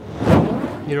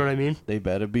You know what I mean? They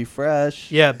better be fresh.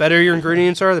 Yeah, better your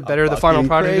ingredients are, the better the final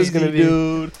product is going to be.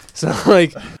 Dude. So,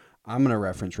 like... I'm going to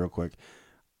reference real quick.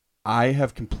 I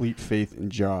have complete faith in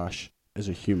Josh as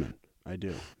a human. I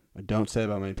do. I don't say that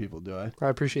about many people, do I? I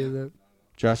appreciate that.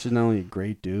 Josh is not only a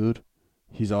great dude,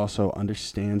 he's also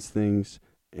understands things,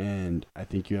 and I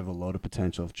think you have a load of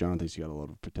potential. If John thinks you got a load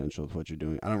of potential with what you're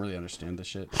doing. I don't really understand this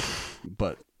shit,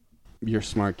 but you're a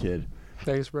smart kid.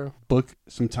 Thanks, bro. Book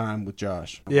some time with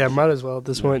Josh. Yeah, might as well at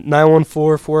this point.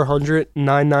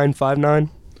 914-400-9959.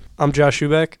 I'm Josh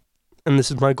Schuback, and this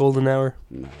is my golden hour.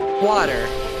 Water,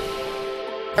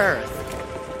 earth,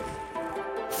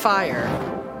 fire,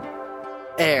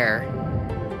 air.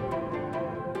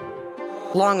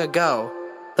 Long ago,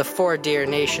 the 4 deer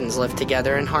nations lived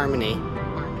together in harmony.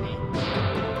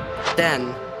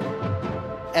 Then,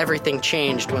 everything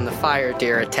changed when the fire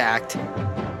deer attacked.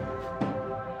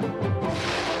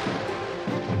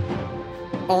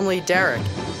 Only Derek,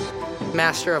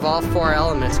 master of all 4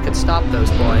 elements, could stop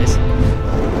those boys.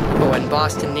 But when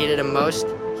Boston needed him most,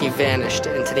 he vanished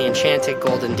into the enchanted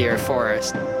golden deer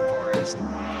forest.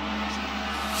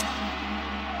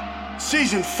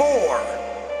 Season 4.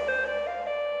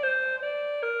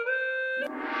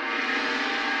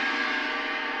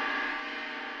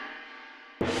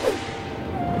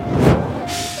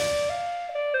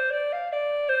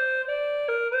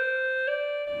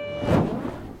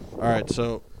 All right,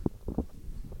 so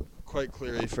quite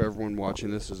clearly for everyone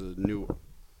watching, this is a new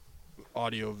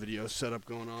audio video setup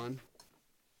going on.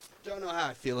 Don't know how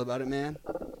I feel about it, man.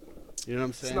 You know what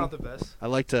I'm saying? It's not the best. I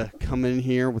like to come in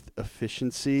here with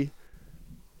efficiency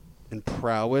and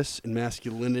prowess and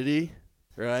masculinity,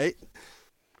 right?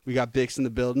 We got Bix in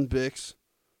the building. Bix,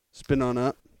 spin on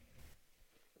up.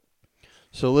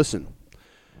 So listen,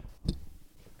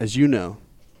 as you know,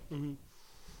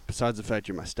 besides the fact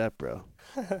you're my step bro.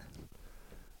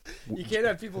 You can't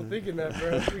have people thinking that,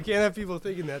 bro. You can't have people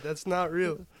thinking that. That's not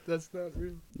real. That's not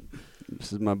real.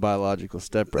 This is my biological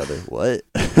stepbrother. What?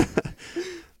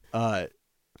 I'm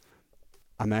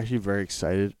actually very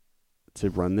excited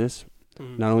to run this,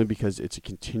 not only because it's a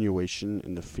continuation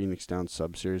in the Phoenix Down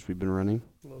sub-series we've been running,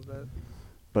 Love that.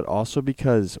 but also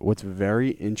because what's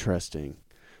very interesting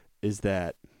is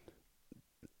that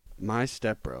my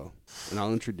stepbro, and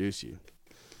I'll introduce you,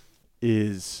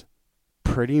 is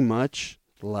pretty much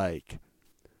like,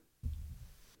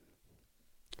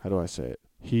 how do I say it?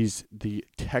 He's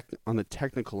on the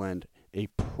technical end, a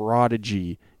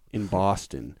prodigy in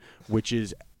Boston, which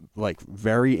is like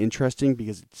very interesting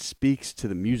because it speaks to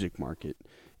the music market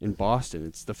in Boston.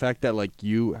 It's the fact that like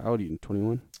how old are you,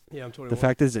 21? Yeah, I'm 21. The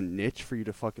fact there's a niche for you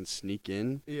to fucking sneak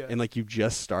in, and like you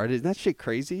just started. Isn't that shit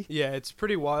crazy? Yeah, it's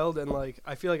pretty wild, and like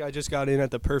I feel like I just got in at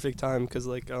the perfect time because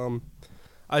like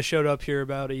I showed up here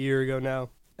about a year ago now,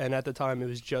 and at the time it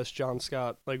was just John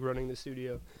Scott like running the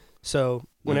studio. So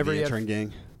whenever he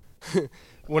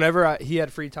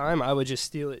had free time, I would just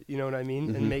steal it. You know what I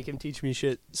mean? And make him teach me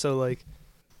shit. So like,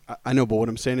 I know, but what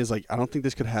I'm saying is like I don't think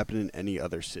this could happen in any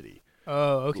other city.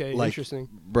 Oh, okay, like, interesting.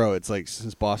 Bro, it's like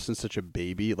since Boston's such a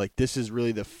baby, like this is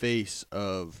really the face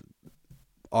of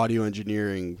audio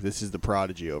engineering. This is the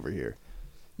prodigy over here.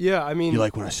 Yeah, I mean, you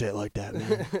like when I say it like that,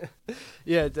 man?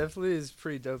 Yeah, it definitely is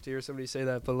pretty dope to hear somebody say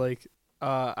that. But like,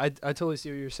 I totally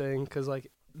see what you're saying because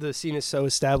like the scene is so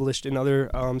established in other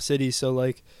cities, so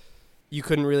like you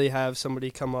couldn't really have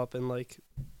somebody come up and like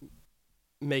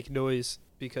make noise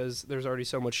because there's already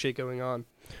so much shit going on.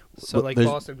 So but like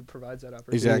Boston provides that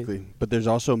opportunity. Exactly. But there's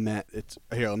also Matt.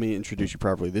 Here, let me introduce you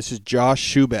properly. This is Josh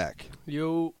Schuback.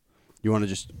 Yo. You want to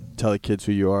just tell the kids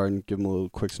who you are and give them a little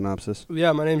quick synopsis?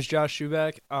 Yeah, my name's Josh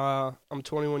Schuback. I'm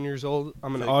 21 years old.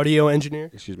 I'm an audio engineer.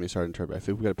 Excuse me, sorry to interrupt. I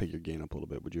think we got to pick your gain up a little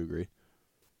bit. Would you agree?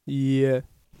 Yeah.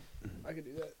 I could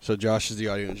do that. So Josh is the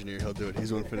audio engineer. He'll do it. He's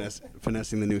the one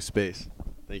finessing the new space.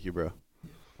 Thank you, bro.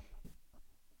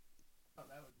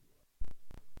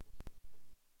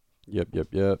 Yep.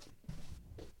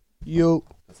 Yo.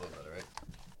 That's a little better, right?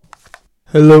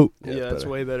 Hello. Yeah, Yeah, it's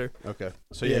way better. Okay.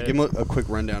 So yeah, give him a quick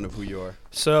rundown of who you are.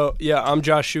 So yeah, I'm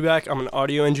Josh Schuback. I'm an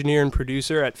audio engineer and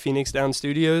producer at Phoenix Down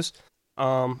Studios.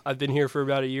 I've been here for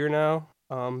about a year now.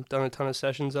 Done a ton of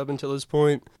sessions up until this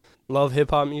point. Love hip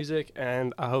hop music,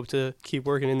 and I hope to keep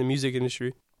working in the music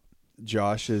industry.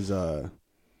 Josh is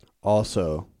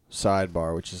also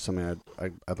sidebar, which is something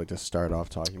I'd like to start off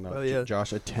talking about. Oh, yeah.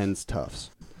 Josh attends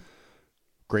Tufts.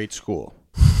 Great school.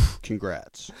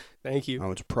 Congrats. Thank you. I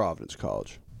went to Providence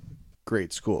College.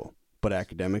 Great school, but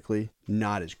academically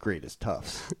not as great as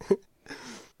Tufts.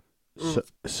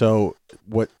 So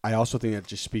what I also think that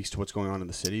just speaks to what's going on in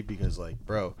the city because, like,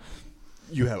 bro,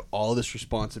 you have all this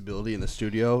responsibility in the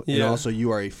studio, and Yeah. also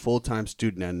you are a full-time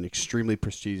student at an extremely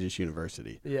prestigious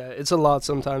university. Yeah, it's a lot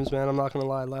sometimes, man. I'm not going to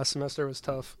lie. Last semester was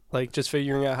tough. Like, just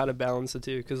figuring out how to balance the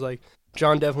two. Because, like,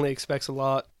 John definitely expects a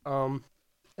lot.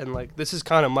 And, like, this is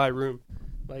kind of my room.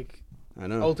 Like, I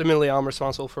know. ultimately, I'm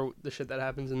responsible for the shit that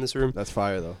happens in this room. That's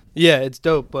fire, though. Yeah, it's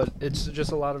dope, but it's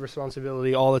just a lot of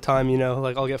responsibility all the time, you know?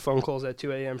 Like, I'll get phone calls at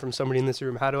 2 a.m. from somebody in this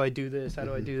room. How do I do this? How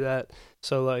do I do that?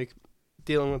 So, like,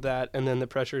 dealing with that and then the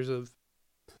pressures of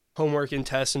homework and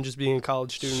tests and just being a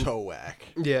college student. So whack.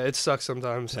 Yeah, it sucks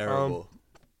sometimes. Terrible.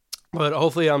 But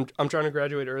hopefully I'm trying to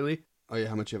graduate early. Oh, yeah,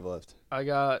 how much you have left? I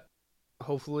got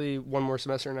hopefully one more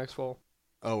semester next fall.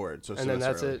 Oh, word. So And then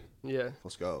that's early. it. Yeah.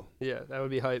 Let's go. Yeah, that would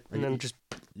be hype. And then just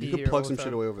be You could here plug all some the shit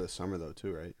time. away over the summer, though,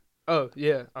 too, right? Oh,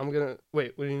 yeah. I'm going to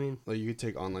wait, what do you mean? Like, you could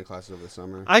take online classes over the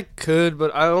summer. I could,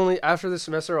 but I only after this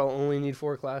semester I'll only need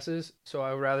 4 classes, so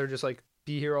I would rather just like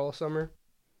be here all summer.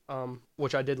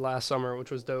 Which I did last summer,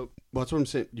 which was dope. Well, that's what I'm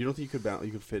saying. You don't think you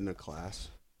could fit in a class?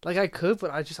 Like I could,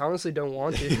 but I just honestly don't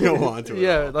want to. You don't want to at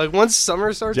Yeah, all. like once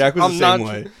summer starts, Jack was I'm the not. same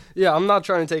way. Yeah, I'm not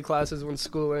trying to take classes when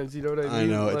school ends. You know what I mean? I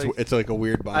know. Like, It's like a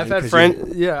weird bind. I've had 'cause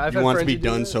friends. Yeah, I've You had want it to friends be who do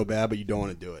done that. so bad, but you don't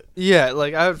want to do it. Yeah,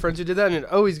 like I have friends who did that, and it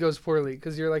always goes poorly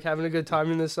because you're like having a good time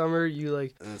in the summer. You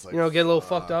like, And it's like, you know, get a little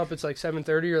fuck. fucked up. It's like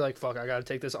 7:30. You're like, fuck, I gotta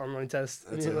take this online test.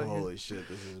 And It's you're like, like, holy shit,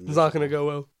 this is it's not gonna go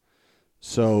well.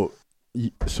 So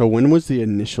when was you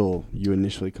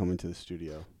initially come into the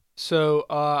studio? So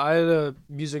I had a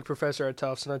music professor at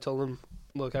Tufts, and I told him,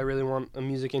 look, I really want a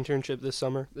music internship this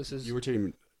summer. This is. You were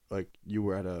taking, like, you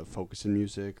were at a focus in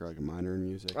music or like a minor in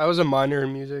music? I was a minor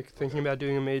in music, thinking about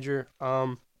doing a major,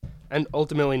 and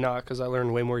ultimately not, because I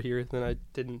learned way more here than I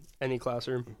did in any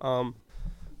classroom.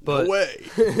 But No way.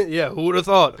 yeah, who would have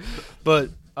thought? But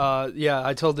yeah,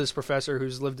 I told this professor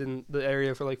who's lived in the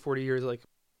area for like 40 years, like,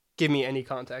 give me any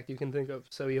contact you can think of.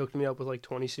 So he hooked me up with like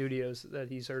 20 studios that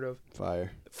he's heard of.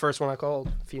 Fire. First one I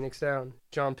called, Phoenix Down.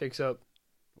 John picks up.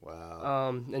 Wow.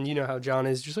 And you know how John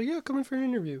is, just like, yeah, come in for an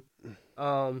interview.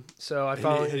 So I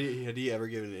finally, Had he ever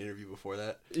given an interview before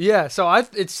that? yeah. So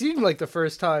it seemed like the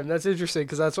first time. That's interesting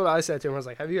because that's what I said to him. I was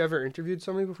like, have you ever interviewed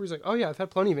somebody before? He's like, oh yeah, I've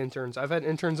had plenty of interns. I've had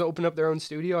interns open up their own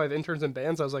studio. I have interns in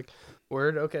bands. I was like,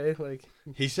 word, okay, like.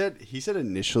 He said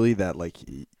initially that like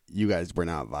you guys were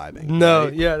not vibing. No,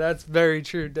 right? yeah, that's very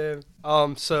true,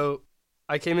 damn. So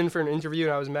I came in for an interview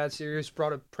and I was mad serious.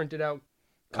 Brought a printed out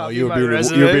copy you of were my being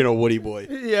resume. you were being a Woody boy.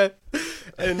 Yeah.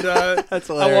 And That's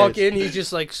I hilarious. walk in, he's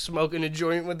just like smoking a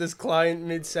joint with this client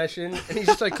mid-session, and he's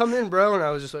just like, "Come in, bro." And I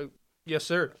was just like, "Yes,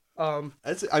 sir."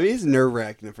 It's nerve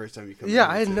wracking the first time you come. Yeah,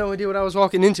 in, I had too. no idea what I was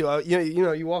walking into. You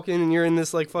know, you walk in and you're in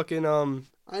this like fucking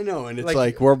I know, and it's like-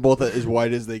 like we're both as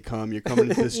white as they come. You're coming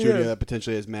into the studio Yeah. that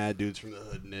potentially has mad dudes from the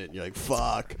hood in it. And you're like,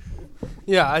 fuck.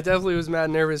 Yeah, I definitely was mad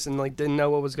nervous and like didn't know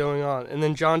what was going on. And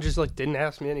then John just like didn't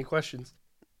ask me any questions.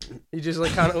 He just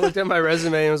like kind of looked at my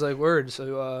resume and was like, "Word."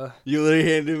 So You literally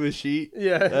handed him a sheet.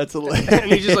 yeah, That's hilarious.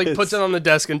 and he just like puts it on the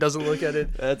desk and doesn't look at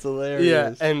it. That's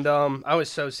hilarious. Yeah, and I was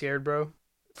so scared, bro.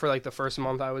 For like the first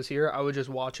month I was here, I would just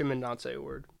watch him and not say a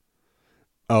word.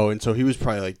 Oh, and so he was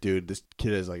probably like, dude, this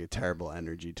kid has like a terrible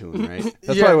energy to him, right?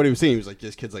 That's Yeah. probably what he was saying. He was like,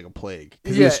 this kid's like a plague.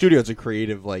 Because in Yeah. the studio, it's a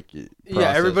creative like. Yeah,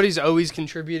 process. everybody's always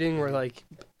contributing. We're like,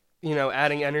 you know,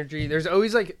 adding energy. There's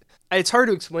always like, it's hard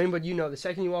to explain, but you know, the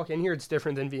second you walk in here, it's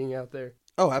different than being out there.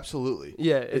 Oh, absolutely.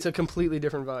 Yeah, it's a completely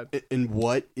different vibe. And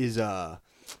what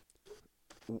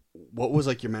was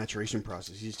like your maturation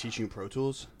process? He's teaching you Pro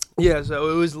Tools. Yeah, so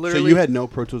it was So literally. you had no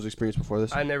Pro Tools experience before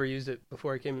this? I never used it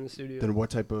before I came in the studio. Then what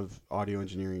type of audio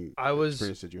engineering I was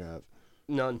experience did you have?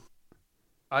 none.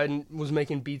 Was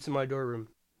making beats in my dorm room,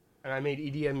 and I made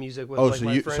EDM music with Oh, like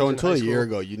my friends so in until high a year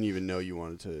school. ago, you didn't even know you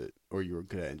wanted to, or you were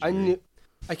good at I engineering.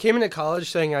 I came into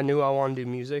college saying I knew I wanted to do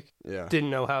music. Yeah. Didn't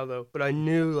know how though, but I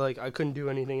knew like I couldn't do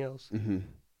anything else. Mm-hmm.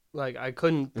 Like I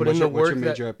couldn't put What's in the your, what's work. your That,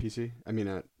 major at PC? I mean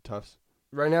at Tufts.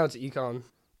 right now it's econ.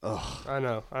 Ugh, I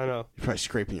know. you're probably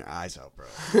scraping your eyes out, bro.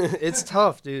 It's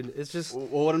tough, dude. It's just Well,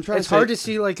 what I'm trying it's to say, hard to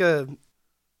see like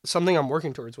something I'm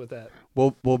working towards with that.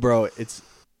 Well, bro,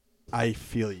 I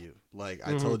feel you. Like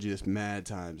I Mhm. told you this mad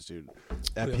times, dude.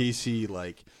 At Yeah. PC,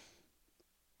 like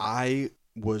I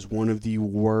was one of the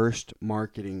worst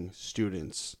marketing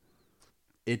students.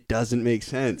 It doesn't make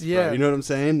sense. Yeah. Bro. You know what I'm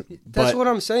saying? That's But what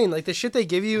I'm saying. Like the shit they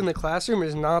give you in the classroom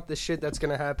is not the shit that's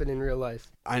gonna happen in real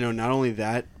life. I know. Not only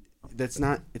that, it's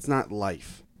not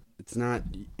life. It's not,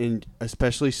 and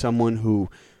especially someone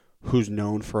who's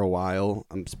known for a while.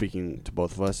 I'm speaking to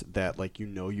both of us that like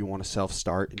you want to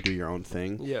self-start and do your own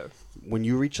thing. Yeah. When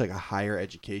you reach like a higher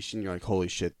education, you're like, holy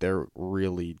shit, they're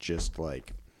really just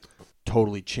like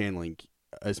totally channeling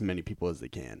as many people as they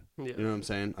can. Yeah. You know what I'm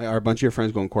saying? Are a bunch of your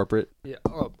friends going corporate? Yeah.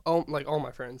 Like all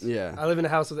my friends. Yeah. I live in a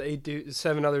house with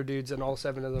 7 other dudes, and all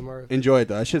 7 of them are. Enjoy it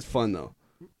though. That shit's fun though.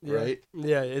 Yeah. Right?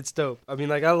 Yeah, it's dope. I mean,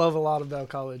 like I love a lot about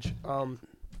college.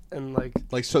 And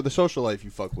like so the social life you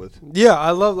fuck with. Yeah,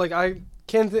 I love I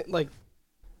can't think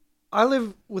I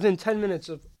live within 10 minutes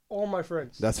of all my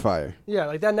friends. That's fire. Yeah,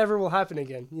 like that never will happen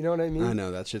again. You know what I mean? I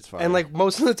know that shit's fire. And like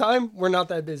most of the time, we're not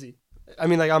that busy. I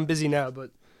mean, like I'm busy now,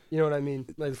 but you know what I mean?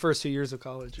 Like the first 2 years of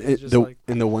college, it's just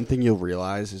and the one thing you'll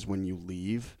realize is when you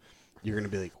leave, you're gonna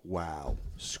be like, wow,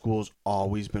 school's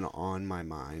always been on my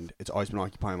mind. It's always been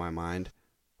occupying my mind.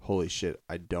 Holy shit,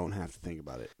 I don't have to think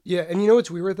about it. Yeah, and you know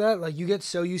what's weird with that? Like you get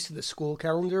so used to the school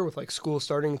calendar with like school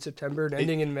starting in September and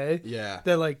ending in May. Yeah.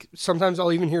 That like sometimes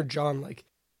I'll even hear John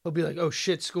he'll be like, "Oh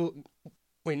shit, school.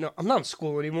 Wait, no, I'm not in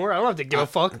school anymore. I don't have to give a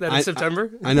fuck that it's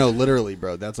September." I know, literally,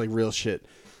 bro. That's like real shit.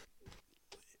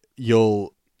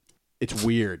 It's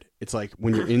weird. It's like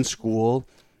when you're in school,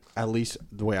 at least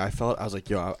the way I felt, I was like,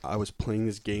 yo, I was playing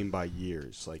this game by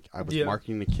years. Like I was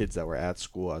marking the kids that were at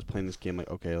school. I was playing this game like,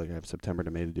 okay, like I have September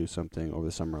to May to do something. Over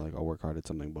the summer, like I'll work hard at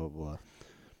something, blah, blah, blah.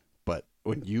 But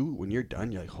when you're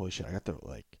done, you're like, holy shit, I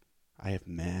have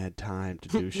mad time to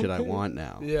do shit I want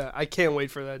now. Yeah, I can't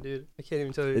wait for that, dude. I can't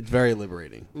even tell you. It's very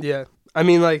liberating. Yeah. I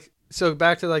mean, like, so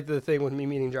back to, like, the thing with me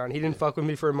meeting John. He didn't fuck with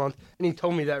me for a month, and he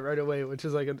told me that right away, which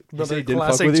is, like, another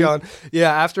classic John.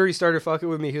 Yeah, after he started fucking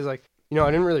with me, he was like, you know,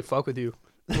 I didn't really fuck with you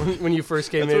when you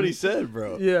first came in. That's what he said,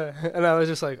 bro. Yeah, and I was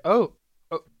just like, oh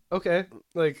okay.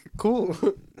 Like, cool.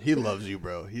 He loves you,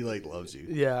 bro. He, like, loves you.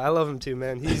 Yeah, I love him, too,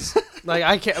 man. He's, like,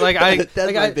 I can't, like, I... That's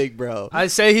like, my big bro. I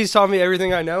say he's taught me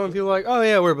everything I know, and people are like, oh,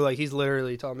 yeah, but, like, he's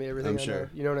literally taught me everything I'm I sure. know.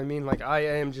 You know what I mean? Like,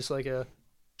 I am just, like, a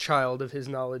child of his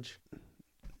knowledge.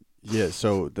 Yeah,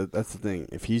 so that's the thing.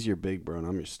 If he's your big bro and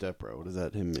I'm your step bro, what does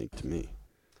that him make to me?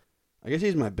 I guess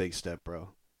he's my big step bro.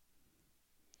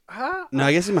 No,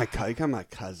 I guess he's kind of my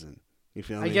cousin. You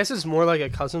feel me? I guess it's more like a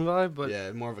cousin vibe, but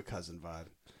yeah, more of a cousin vibe.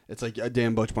 It's like,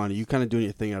 damn, Butch Bonnie, you kind of doing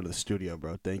your thing out of the studio,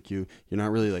 bro. Thank you. You're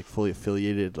not really like fully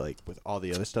affiliated like with all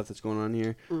the other stuff that's going on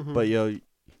here, but yo,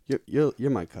 you're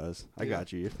my cuz. I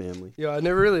got you. Your family. Yo, I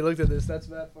never really looked at this. That's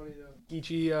mad funny though.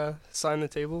 Geechee signed the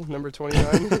table, number 29.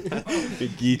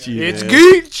 Geechee. It's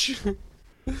Geech.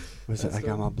 What's it? I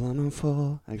got my blunt on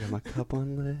full. I got my cup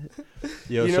on lit.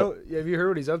 Yo, you know, have you heard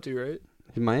what he's up to, right?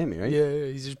 In Miami, right? Yeah,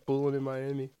 he's just bulling in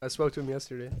Miami. I spoke to him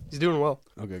yesterday. He's doing well.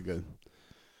 Okay, good.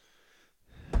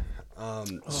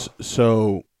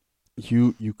 So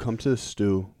you come to the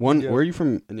stew. Where are you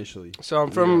from initially? So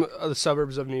I'm from the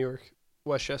suburbs of New York,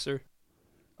 Westchester.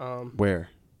 Where?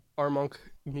 Armonk,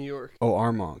 New York. Oh,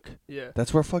 Armonk. Yeah.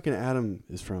 That's where fucking Adam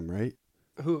is from, right?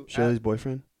 Who? Shirley's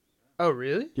boyfriend? Oh,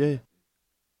 really? Yeah.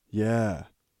 Yeah.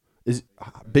 Is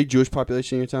big Jewish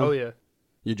population in your town? Oh, yeah.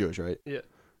 You're Jewish, right? Yeah.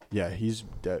 Yeah, he's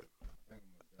dead.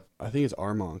 I think it's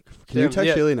Armonk. Can you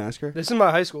text Shaylee and ask her? This is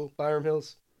my high school, Byram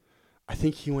Hills. I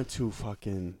think he went to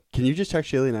fucking... Can you just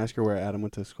text Shaylee and ask her where Adam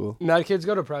went to school? Mad kids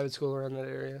go to private school around that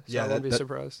area, so I wouldn't be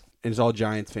surprised. And it's all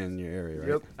Giants fans in your area,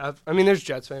 right? Yep. I mean, there's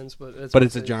Jets fans, but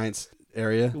it's a Giants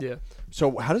area? Yeah.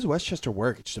 So how does Westchester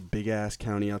work? It's just a big-ass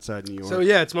county outside New York. So,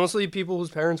 yeah, it's mostly people whose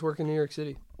parents work in New York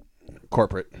City.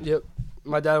 Corporate. Yep.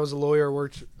 My dad was a lawyer,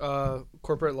 worked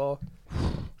corporate law.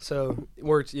 So,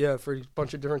 worked, for a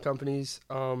bunch of different companies.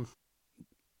 And,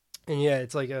 yeah,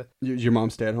 it's like a... Your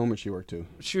mom stay at home or she worked too?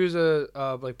 She was a,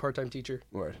 part-time teacher.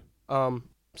 Right.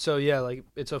 So, yeah, like,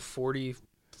 it's a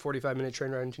 45-minute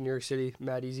train ride into New York City.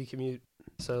 Mad easy commute.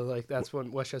 So, like, that's what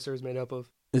Westchester is made up of.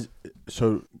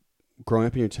 So, growing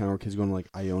up in your town, were kids going to, like,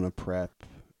 Iona Prep,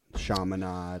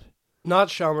 Chaminade? Not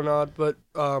Chaminade, but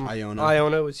Iona.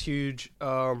 Iona was huge.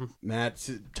 Matt,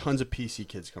 tons of PC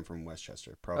kids come from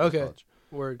Westchester. Probably okay. College.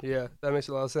 Word, yeah. That makes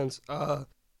a lot of sense. What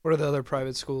are the other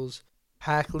private schools?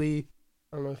 Hackley.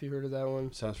 I don't know if you heard of that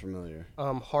one. Sounds familiar.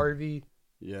 Harvey.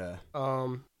 Yeah.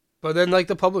 But then, like,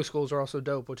 the public schools are also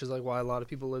dope, which is, like, why a lot of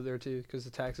people live there, too, because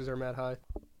the taxes are mad high.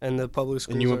 And the public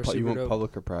schools are super you went dope.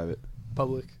 public or private?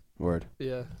 Public. Word.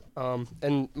 Yeah.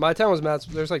 And my town was mad.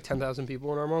 There's, like, 10,000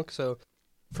 people in Armonk, so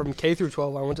from K through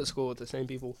 12, I went to school with the same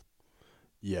people.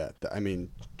 Yeah. I mean,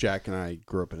 Jack and I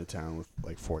grew up in a town with,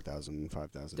 like, 4,000,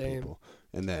 5,000 people.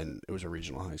 And then it was a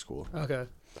regional high school. Okay.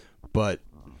 But...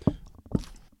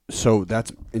 So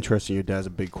that's interesting. Your dad's a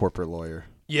big corporate lawyer.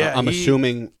 Yeah, I'm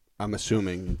assuming.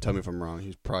 And tell me if I'm wrong.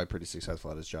 He's probably pretty successful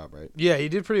at his job, right? Yeah, he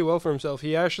did pretty well for himself.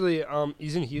 He actually,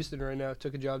 he's in Houston right now.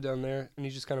 Took a job down there, and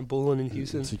he's just kind of bulling in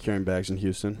Houston. Securing bags in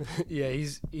Houston. Yeah,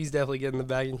 he's definitely getting the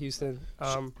bag in Houston.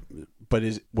 But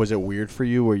was it weird for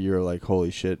you, where you're like,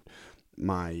 holy shit,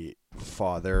 my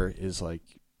father is like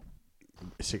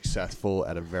successful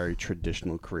at a very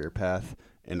traditional career path,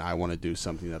 and I want to do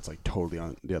something that's like totally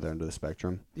on the other end of the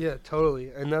spectrum. Yeah,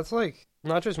 totally. And that's like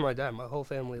not just my dad, my whole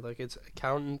family. Like it's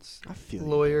accountants, I feel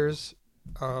lawyers,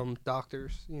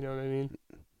 doctors. You know what I mean?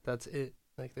 That's it.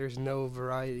 Like there's no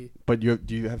variety. But do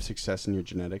you have success in your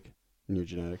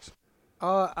genetics?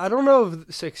 I don't know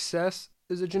if success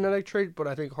is a genetic trait, but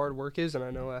I think hard work is, and I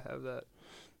know I have that.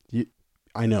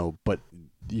 I know, but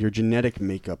your genetic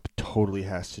makeup totally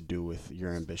has to do with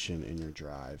your ambition and your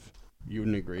drive. You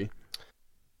wouldn't agree?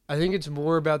 I think it's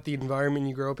more about the environment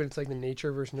you grow up in. It's like the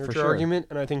nature versus nurture argument,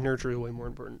 and I think nurture is way more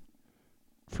important.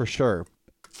 For sure.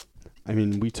 I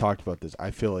mean, we talked about this. I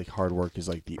feel like hard work is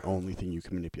like the only thing you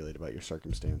can manipulate about your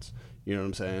circumstance. You know what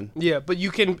I'm saying? Yeah, but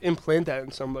you can implant that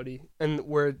in somebody, and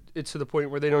where it's to the point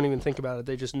where they don't even think about it.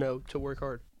 They just know to work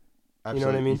hard. Absolutely. You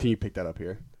know what I mean? You think you picked that up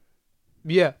here?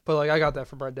 Yeah, but like I got that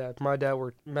from my dad. My dad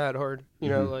worked mad hard. You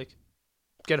know, like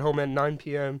get home at 9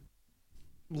 p.m.,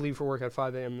 leave for work at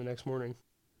 5 a.m. the next morning,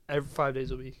 every 5 days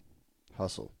a week.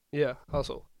 Hustle. Yeah,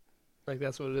 hustle. Like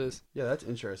that's what it is. Yeah, that's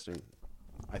interesting.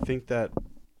 I think that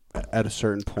at a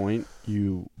certain point,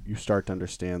 you start to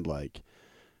understand, like,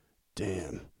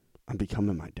 damn, I'm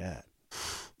becoming my dad.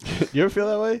 You ever feel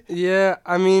that way? Yeah,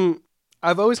 I mean,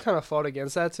 I've always kind of fought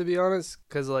against that, to be honest,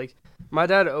 because, like, my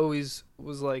dad always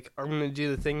was like, I'm going to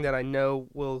do the thing that I know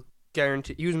will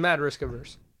guarantee. He was mad risk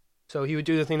averse. So he would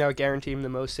do the thing that would guarantee him the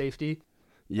most safety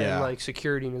and, like,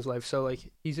 security in his life. So, like,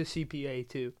 he's a CPA,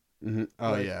 too. Mm-hmm.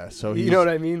 Oh, like, yeah. So you know what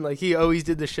I mean? Like, he always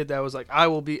did the shit that was like, I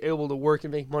will be able to work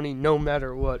and make money no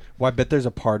matter what. Well, I bet there's a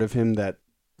part of him that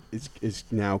is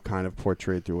now kind of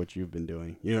portrayed through what you've been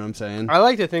doing. You know what I'm saying? I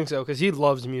like to think so, because he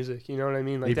loves music. You know what I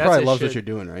mean? Like, he that's probably loves shit. what you're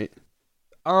doing, right?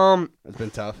 It's been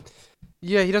tough.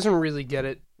 Yeah, he doesn't really get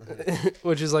it,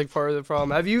 which is, like, part of the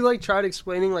problem. Have you, like, tried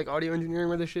explaining, like, audio engineering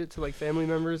with this shit to, like, family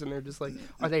members, and they're just like,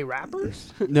 are they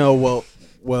rappers? No,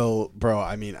 well, bro,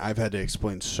 I mean, I've had to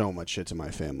explain so much shit to my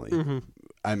family. Mm-hmm.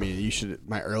 I mean,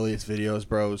 my earliest videos,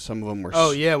 bro, some of them were... Oh,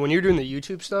 yeah, when you're doing the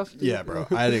YouTube stuff? Yeah, bro.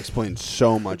 I had to explain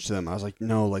so much to them. I was like,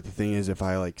 no, like, the thing is, if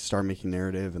I, like, start making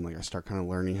narrative and, like, I start kind of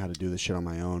learning how to do this shit on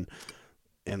my own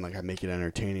and, like, I make it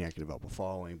entertaining, I can develop a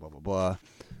following, blah, blah, blah.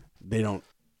 They don't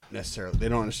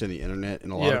understand the internet,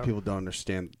 and a lot of people don't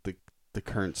understand the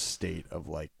current state of,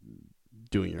 like,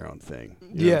 doing your own thing.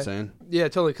 You know what I'm saying? Yeah,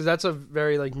 totally, because that's a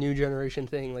very, like, new generation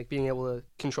thing, like, being able to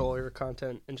control your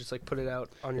content and just, like, put it out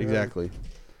on your Exactly.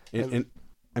 own. And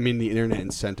I mean, the internet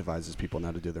incentivizes people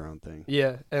now to do their own thing.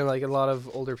 Yeah, and, like, a lot of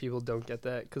older people don't get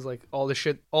that, because, like, all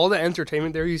the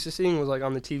entertainment they're used to seeing was, like,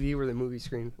 on the TV or the movie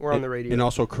screen or on the radio. And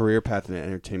also, career path in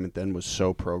entertainment then was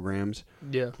so programmed.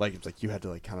 Yeah. Like, it's like you had to,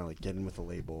 like, kind of, like, get in with a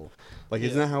label. Like,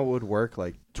 isn't that how it would work,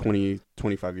 like, 20,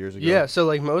 25 years ago? Yeah, so,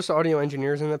 like, most audio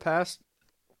engineers in the past,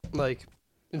 like,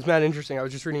 it's mad interesting. I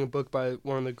was just reading a book by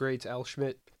one of the greats, Al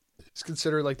Schmidt. He's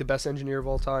considered, like, the best engineer of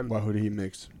all time. Wow, who did he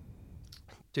mix?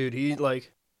 Dude, he,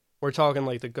 like... We're talking,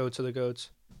 like, the goats of the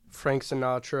goats. Frank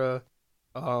Sinatra.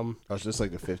 It's just like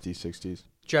the 50s, 60s.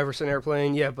 Jefferson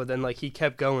Airplane, yeah, but then, like, he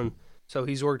kept going. So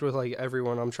he's worked with, like,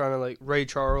 everyone. I'm trying to, like, Ray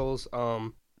Charles.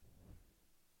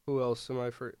 Who else am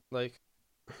I for? Like,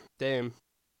 damn.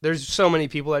 There's so many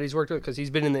people that he's worked with because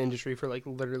he's been in the industry for, like,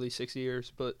 literally 6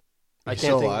 years. But I can't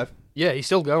still think. Alive? Yeah, he's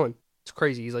still going. It's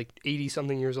crazy. He's, like,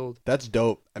 80-something years old. That's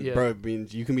dope. Yeah. Bro, it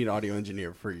means you can be an audio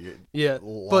engineer for a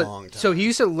long time. So he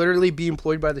used to literally be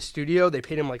employed by the studio. They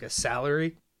paid him, like, a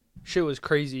salary. Shit was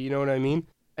crazy, you know what I mean?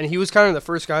 And he was kind of the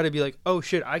first guy to be like, oh,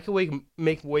 shit, I could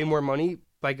make way more money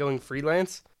by going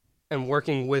freelance and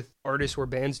working with artists or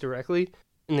bands directly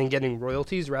and then getting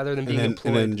royalties rather than being employed.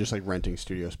 And then just, like, renting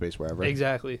studio space wherever.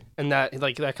 Exactly. And that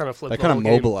kind of flipped That kind of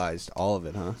mobilized all of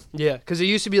it, huh? Yeah, because it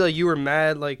used to be like you were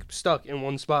mad, like, stuck in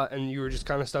one spot and you were just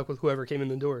kind of stuck with whoever came in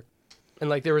the door. And,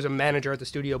 like, there was a manager at the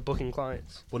studio booking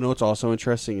clients. Well, no, what's also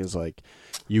interesting is, like,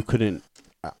 you couldn't...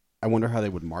 I wonder how they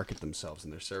would market themselves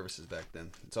and their services back then.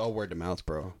 It's all word of mouth,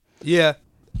 bro. Yeah.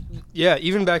 Yeah,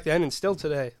 even back then and still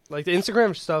today. Like, the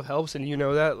Instagram stuff helps, and you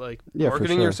know that. Like,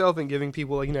 marketing yourself and giving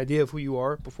people, like, an idea of who you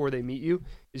are before they meet you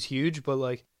is huge. But,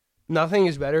 like, nothing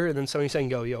is better than somebody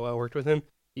saying, yo, I worked with him.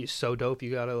 He's so dope.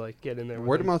 You got to, like, get in there with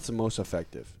Word of him. mouth's the most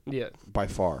effective. Yeah. By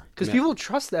far. Because people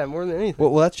trust that more than anything.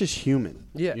 Well, that's just human.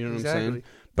 Yeah, you know what exactly. I'm saying?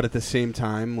 But at the same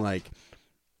time, like...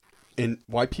 And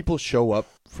why people show up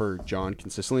for John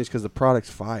consistently is because the product's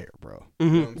fire, bro. Mm-hmm.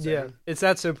 You know what I'm saying? Yeah, it's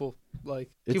that simple.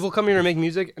 Like, people come here to make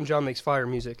music, and John makes fire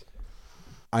music.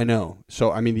 I know.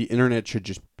 So, I mean, the internet should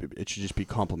just be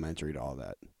complementary to all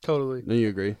that. Totally. Don't you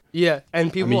agree? Yeah,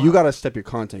 and people... I mean, you got to step your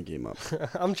content game up.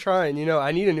 I'm trying. You know,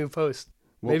 I need a new post.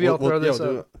 Maybe I'll throw this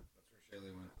up.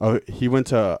 Oh, he went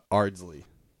to Ardsley.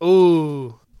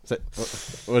 Ooh.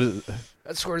 What is it?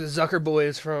 That's where the Zucker boy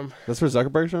is from. That's where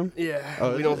Zuckerberg's from? Yeah,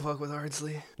 Oh, we is don't it? fuck with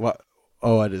Ardsley. What?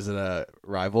 Oh, what, is it a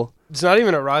rival? It's not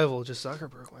even a rival, just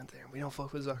Zuckerberg went there. We don't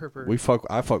fuck with Zuckerberg.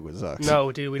 I fuck with Zucks.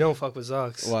 No, dude, we don't fuck with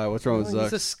Zucks. Why? What's wrong with He's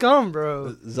Zucks? a scum,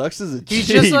 bro. Zucks is a He's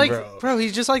G, just like, bro.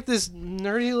 he's just like this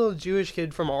nerdy little Jewish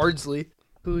kid from Ardsley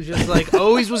who just like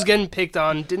always was getting picked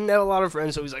on, didn't have a lot of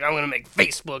friends, so he's like, I'm gonna make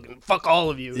Facebook and fuck all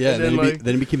of you. Yeah, and then, then,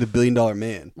 then he became the $1 billion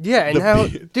man. yeah, and the how,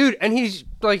 bi- dude, and he's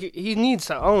like, he needs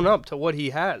to own up to what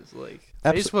he has. Like,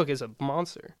 Facebook is a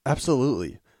monster.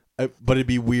 Absolutely. But it'd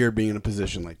be weird being in a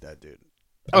position like that, dude.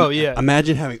 Oh yeah,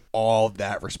 Imagine having all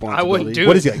that responsibility. I wouldn't do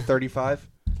What it. is he, like 35?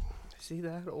 Is he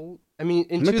that old? I mean,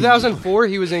 in Look at 2004,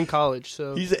 he was in college,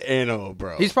 so He's an animal,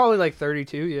 bro. he's probably like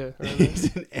 32. Yeah. around there.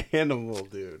 He's an animal,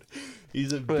 dude.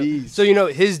 He's a beast. So you know,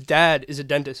 his dad is a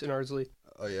dentist in Ardsley,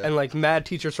 Oh yeah. and like mad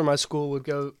teachers from my school would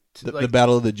go to the like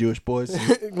battle of the Jewish boys.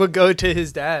 would go to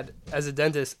his dad as a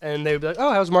dentist, and they would be like,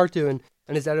 "Oh, how's Mark doing?"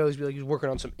 And his dad would always be like, "He's working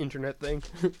on some internet thing,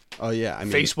 Oh yeah. I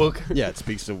mean, Facebook." Yeah, it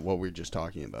speaks to what we were just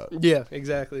talking about. Yeah,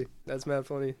 exactly. That's mad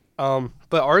funny. But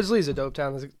Ardsley is a dope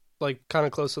town. It's like kind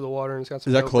of close to the water, and it's got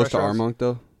some. Is that dope close to restaurants. Armonk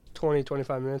though? 20,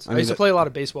 25 minutes. I I mean, used to that- play a lot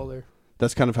of baseball there.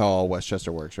 That's kind of how all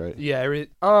Westchester works, right? Yeah, Is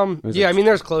yeah. it- I mean,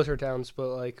 there's closer towns, but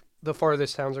like the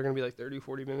farthest towns are gonna be like 30,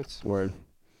 40 minutes. Word.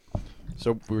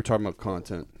 So we were talking about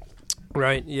content.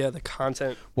 Right. Yeah, the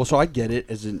content. Well, so I get it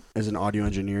as an audio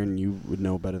engineer, and you would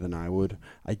know better than I would.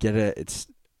 I get it.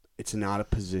 It's not a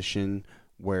position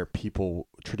where people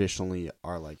traditionally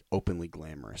are like openly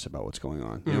glamorous about what's going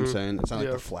on. You know what I'm saying? It's not like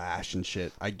Yeah. the flash and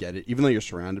shit. I get it, even though you're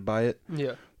surrounded by it.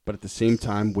 Yeah. But at the same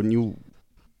time, wouldn't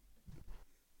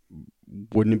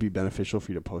it be beneficial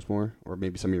for you to post more, or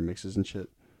maybe some of your mixes and shit?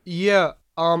 Yeah.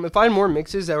 If I had more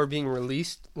mixes that were being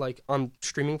released like on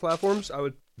streaming platforms, I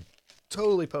would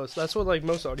totally post. That's what like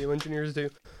most audio engineers do.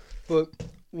 But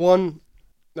one,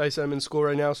 like I said, I'm in school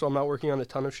right now, so I'm not working on a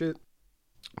ton of shit.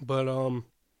 But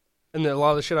and a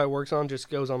lot of the shit I works on just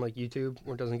goes on like YouTube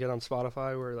or doesn't get on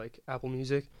Spotify or like Apple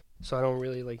Music, so I don't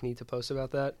really like need to post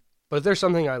about that. But if there's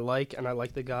something I like and I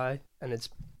like the guy and it's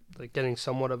like getting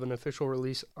somewhat of an official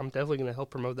release, I'm definitely gonna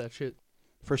help promote that shit.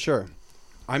 For sure.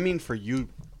 I mean, for you,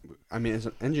 as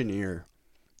an engineer,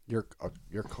 you're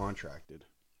contracted.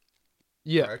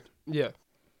 Yeah. Correct? Yeah.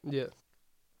 Yeah.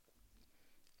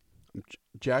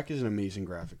 Jack is an amazing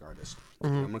graphic artist. Mhm.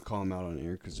 I'm gonna call him out on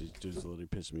air because he just literally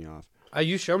pissed me off.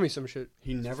 You show me some shit.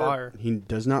 He It's never. fire. He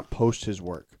does not post his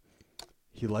work.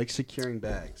 He likes securing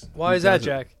bags. Why He is that, doesn't.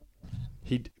 Jack?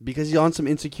 Because he's on some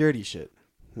insecurity shit.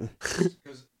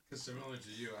 Because similar to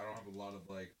you, I don't have a lot of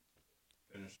like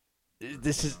finished.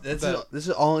 This is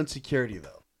all insecurity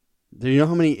though. Do you know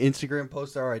how many Instagram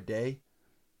posts there are a day?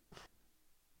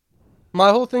 My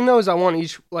whole thing though is I want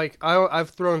each like I've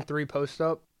thrown 3 posts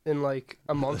up in like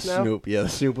a month now. Snoop, yeah, the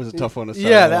Snoop was a tough one to start.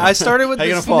 Yeah, off. I started with How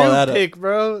you the gonna follow Snoop that up? pick,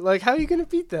 bro. Like, how you gonna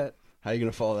beat that? How you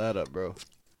gonna follow that up, bro?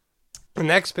 The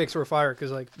next picks were fire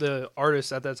because like the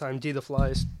artist at that time, D the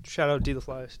Flies. Shout out D the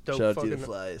Flies, dope Shout out to fucking the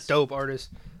flies. dope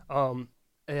artist.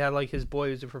 He had like his boy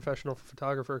who's a professional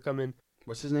photographer come in.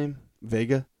 What's his name?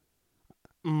 Vega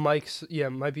Mike's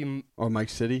might be or Mike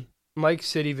City? Mike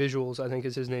City Visuals, I think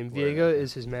is his name. Word. Viega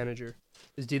is his manager.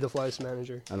 Is D the Flies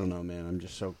manager. I don't know, man. I'm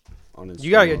just so on his.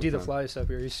 You gotta get D the Flies up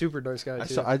here. He's super nice guy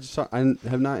too. I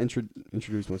have not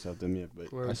introduced myself to him yet,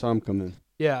 but Word. I saw him come in.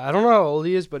 Yeah, I don't know how old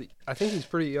he is, but I think he's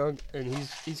pretty young, and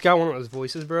he's got one of those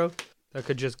voices, bro, that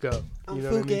could just go. You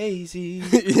know what I mean?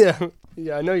 Fugazi.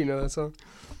 yeah, I know you know that song.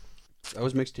 That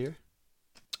was mixed here.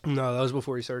 No, that was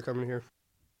before he started coming here.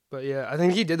 But yeah, I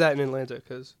think he did that in Atlanta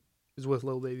because he was with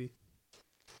Lil Baby.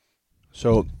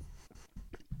 So,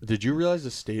 did you realize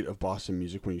the state of Boston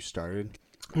music when you started?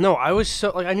 No, I was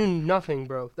so like I knew nothing,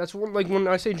 bro. That's like when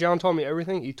I say John taught me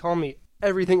everything. He taught me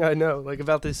everything I know, like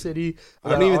about this city. I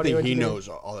don't about even audio think he engineering. knows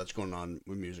all that's going on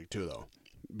with music too, though.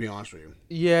 Be honest with you.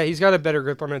 Yeah, he's got a better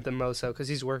grip on it than most, though, because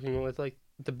he's working with like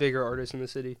the bigger artists in the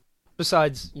city.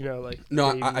 Besides, like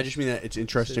No, Dave I just mean that it's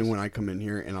interesting Sis. when I come in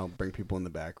here and I'll bring people in the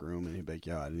back room and he'll be like,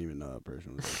 "Yeah, I didn't even know that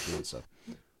person was like, doing stuff."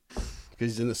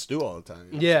 Because he's in the stew all the time.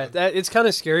 You know? Yeah, that it's kind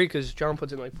of scary because John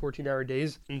puts in like 14-hour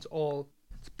days, and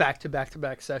it's back to back to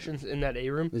back sessions in that A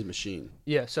room. He's a machine.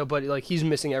 Yeah, so but like he's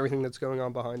missing everything that's going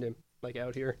on behind him, like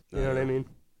out here. You know what I mean?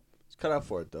 He's cut out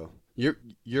for it though.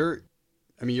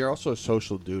 You're also a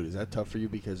social dude. Is that tough for you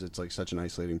because it's like such an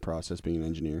isolating process being an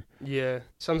engineer? Yeah.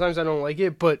 Sometimes I don't like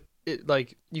it, but it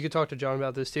like you could talk to John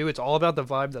about this too. It's all about the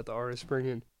vibe that the artists bring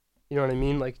in. You know what I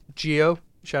mean? Like Gio,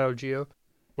 shout out Gio.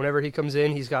 Whenever he comes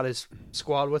in, he's got his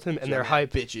squad with him, and they're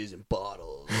hype. Bitches and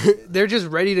bottles. They're just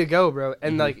ready to go, bro.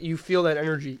 And like you feel that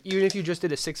energy, even if you just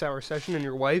did a 6-hour session and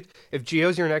your wife. If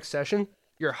Gio's your next session,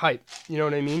 you're hype. You know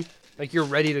what I mean? Like, you're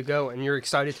ready to go, and you're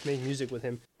excited to make music with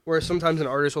him. Whereas sometimes an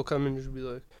artist will come in and just be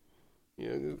like,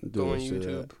 yeah, go on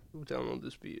YouTube, download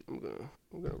this beat, I'm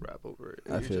gonna rap over it.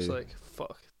 And you're just like,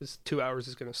 fuck, this 2 hours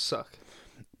is gonna suck.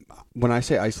 When I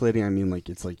say isolating, I mean like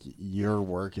it's like your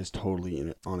work is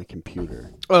totally on a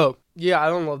computer. Oh, yeah, I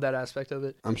don't love that aspect of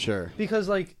it. I'm sure. Because,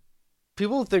 like,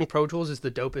 people think Pro Tools is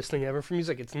the dopest thing ever for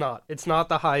music. It's not. It's not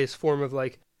the highest form of,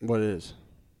 like... What is?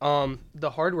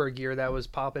 The hardware gear that was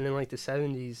popping in, like, the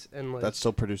 70s. And like that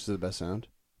still produces the best sound?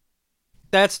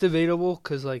 That's debatable,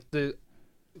 because, like, the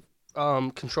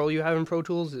control you have in Pro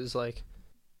Tools is, like,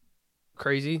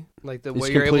 crazy. Like, the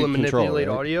way you're able to manipulate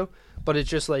audio. But it's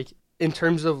just, like, in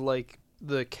terms of, like,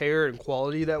 the care and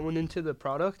quality that went into the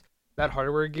product... That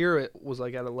hardware gear, it was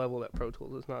like at a level that Pro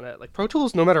Tools is not at. Like Pro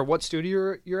Tools, no matter what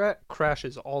studio you're at,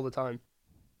 crashes all the time.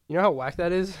 You know how whack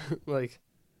that is? Like,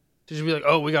 to just be like,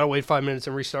 oh, we gotta wait 5 minutes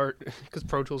and restart because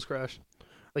Pro Tools crashed.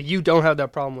 Like, you don't have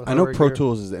that problem with. I know Pro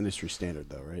Tools is the industry standard,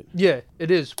 though, right? Yeah,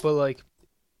 it is, but like,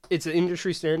 it's an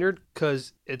industry standard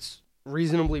because it's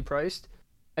reasonably priced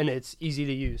and it's easy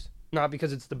to use, not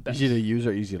because it's the best. Easy to use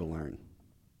or easy to learn?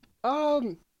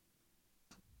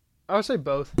 I would say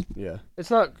both. Yeah. It's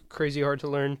not crazy hard to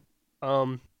learn.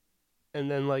 And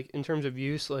then, like, in terms of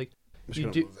use, like... I'm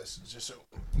just gonna move this just so...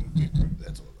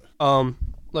 That's a little bit.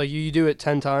 Like, you do it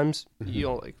 10 times, Mm-hmm. you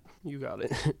don't, like, you got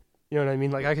it. You know what I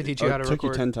mean? Like, I could teach you how to record. It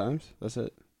took you 10 times? That's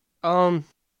it?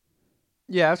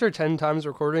 Yeah, after 10 times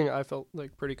recording, I felt,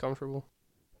 like, pretty comfortable.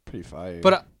 Pretty fire.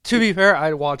 But to be fair,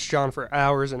 I'd watched John for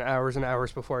hours and hours and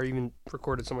hours before I even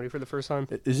recorded somebody for the first time.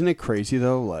 Isn't it crazy,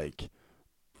 though? Like...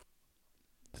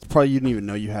 Probably you didn't even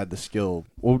know you had the skill.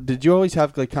 Well, did you always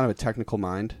have like kind of a technical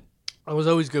mind? I was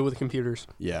always good with computers.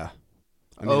 Yeah.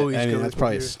 I Always good with that's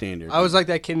probably a computers. standard. I was like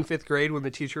that kid in 5th grade when the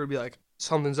teacher would be like,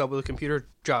 something's up with a computer.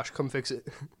 Josh, come fix it.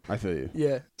 I feel you.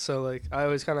 Yeah. So like I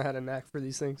always kind of had a knack for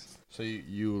these things. So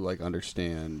you like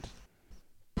understand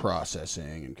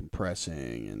processing and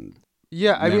compressing and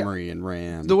memory and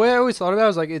RAM. The way I always thought about it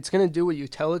was like it's going to do what you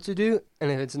tell it to do. And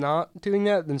if it's not doing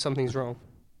that, then something's wrong.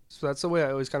 So that's the way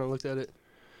I always kind of looked at it.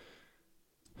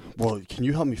 Well, can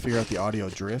you help me figure out the audio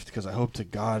drift? Because I hope to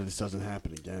God this doesn't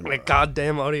happen again. Like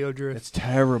goddamn audio drift. It's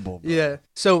terrible, bro. Yeah.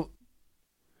 So,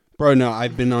 bro, no,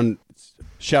 I've been on.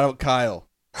 Shout out Kyle.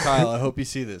 Kyle, I hope you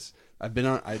see this. I've been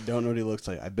on. I don't know what he looks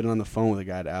like. I've been on the phone with a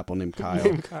guy at Apple named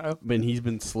Kyle. But he's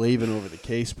been slaving over the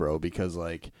case, bro, because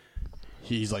like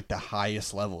he's like the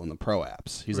highest level in the pro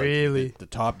apps. He's really like the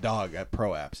top dog at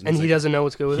pro apps, and he doesn't know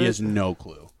what's good with it. He has no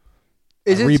clue.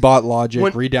 Is it rebought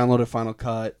Logic, re-downloaded Final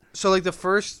Cut. So like the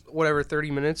first 30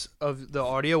 minutes of the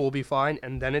audio will be fine,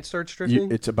 and then it starts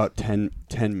drifting. It's about 10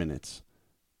 minutes.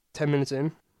 10 minutes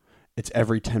in. It's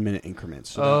every 10-minute increments.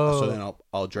 So then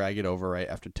I'll drag it over right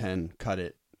after 10, cut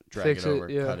it, drag Fix it over,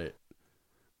 yeah. cut it.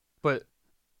 But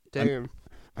damn.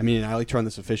 I mean, I like to run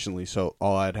this efficiently, so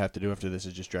all I'd have to do after this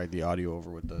is just drag the audio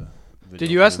over with the video. Did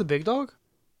you ask the big dog?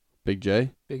 Big J?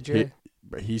 Big J.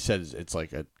 He says it's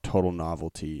like a total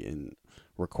novelty in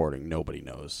recording. Nobody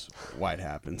knows why it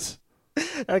happens.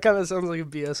 That kind of sounds like a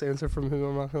BS answer from him,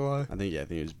 I'm not gonna lie. I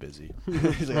think he was busy.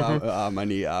 He's like, my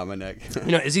knee, my neck.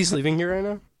 You know, is he sleeping here right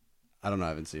now? I don't know. I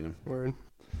haven't seen him.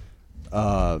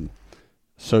 Word.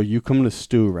 So you come to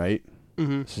Stu, right?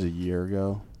 Mm-hmm. This is a year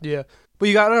ago. Yeah. But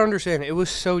you gotta understand, it was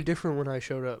so different when I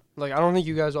showed up. Like, I don't think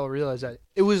you guys all realize that.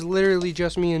 It was literally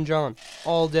just me and John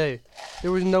all day.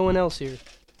 There was no one else here.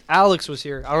 Alex was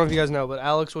here. I don't know if you guys know, but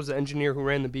Alex was the engineer who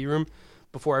ran the B room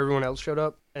before everyone else showed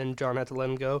up, and John had to let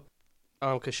him go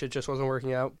because shit just wasn't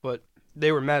working out. But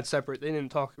they were mad separate. They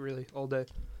didn't talk really all day.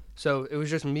 So it was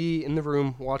just me in the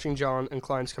room watching John and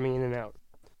clients coming in and out.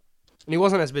 And he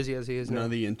wasn't as busy as he is now. None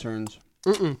of the interns?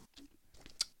 Mm-mm.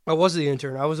 I was the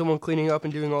intern. I was the one cleaning up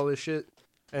and doing all this shit.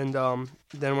 And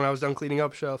then when I was done cleaning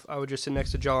up stuff, I would just sit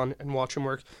next to John and watch him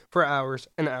work for hours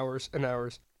and hours and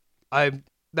hours.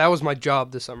 That was my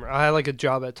job this summer. I had like a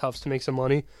job at Tufts to make some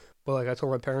money, but like I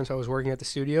told my parents I was working at the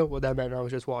studio. Well, that meant I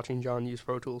was just watching John use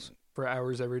Pro Tools for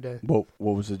hours every day. What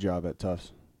was the job at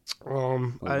Tufts?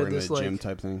 I had this gym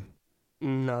type thing.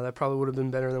 No, that probably would have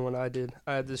been better than what I did.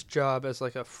 I had this job as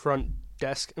like a front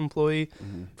desk employee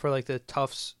for like the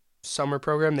Tufts summer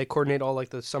program. They coordinate all like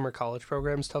the summer college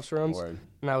programs Tufts runs. Word.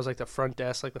 And I was like the front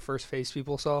desk, like the first face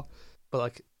people saw. But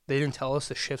like they didn't tell us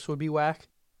the shifts would be whack.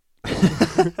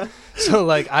 So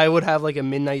like I would have like a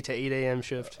midnight to 8 a.m.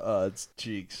 shift. It's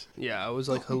cheeks. Yeah, I was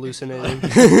like hallucinating.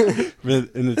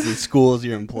 And it's the school as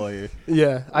your employer.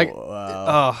 Yeah,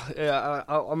 Wow.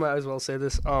 I might as well say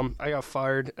this. I got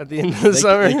fired at the end of the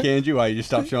summer. They canned you? Why, you just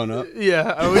stopped showing up?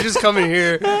 Yeah, I was just coming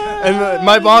here, and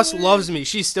my boss loves me.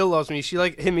 She still loves me. She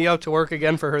like hit me up to work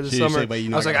again for her this summer. Say,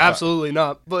 I was like, absolutely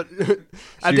not. But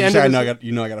at the end I of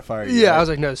got to fire you. yeah, right? I was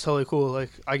like, no, it's totally cool.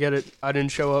 Like, I get it. I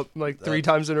didn't show up like 3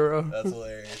 times in a row. That's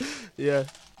hilarious. Yeah,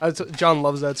 John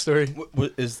loves that story.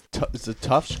 Is the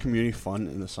Tufts community fun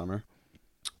in the summer?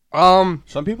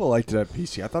 Some people liked it at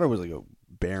PC. I thought it was like a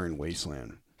barren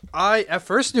wasteland. At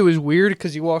first it was weird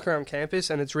because you walk around campus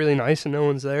and it's really nice and no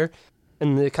one's there,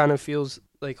 and it kind of feels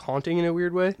like haunting in a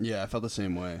weird way. Yeah, I felt the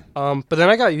same way. But then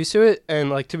I got used to it, and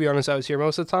like to be honest, I was here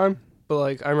most of the time. But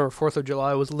like I remember 4th of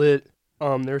July was lit.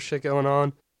 There was shit going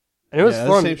on, and it was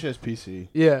fun. Same shit as PC.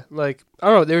 Yeah, like I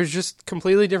don't know, there was just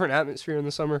completely different atmosphere in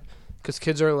the summer because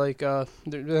kids are like they're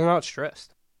not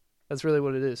stressed. That's really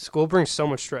what it is. School brings so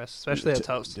much stress, especially at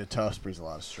Tufts. The Tufts brings a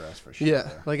lot of stress for sure. Yeah,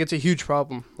 like it's a huge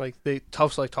problem. Like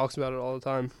Tufts like talks about it all the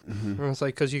time. Mm-hmm. And it's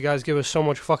like because you guys give us so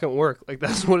much fucking work. Like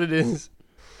that's what it is.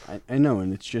 I know,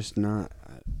 and it's just not.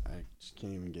 I just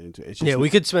can't even get into it. It's just We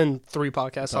could spend 3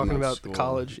 podcasts talking about school.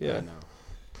 college. Yeah. I know.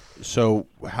 So,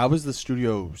 how was the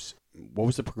studio's? What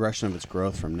was the progression of its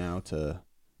growth from now to?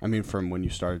 I mean, from when you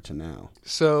started to now.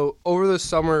 So over the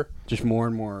summer, Just more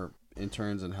and more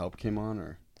interns and help came on,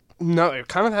 or no, it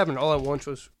kind of happened all at once.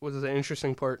 Was the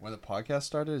interesting part. when the podcast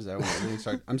started? Is that when everything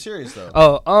started? I'm serious though.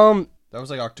 Oh, That was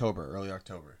like early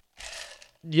October.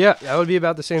 yeah, that would be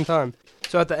about the same time.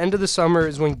 So at the end of the summer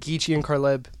is when Geechee and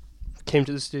Carleb came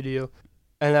to the studio,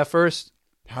 and at first,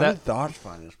 How did Dodge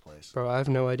find this place? bro, I have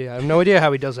no idea. I have no idea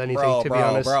how he does anything. To be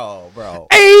honest, Bro.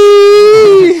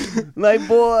 Hey! My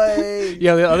boy.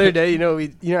 Yeah, the other day, you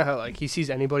know how like he sees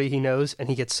anybody he knows and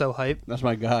he gets so hyped. That's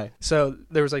my guy. So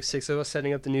there was like 6 of us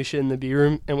setting up the new shit in the B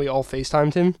room, and we all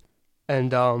FaceTimed him,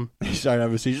 and He started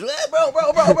having a seizure. Bro.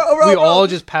 we all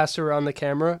just passed around the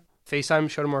camera, FaceTime,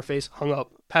 showed him our face, hung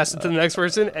up, passed it to the next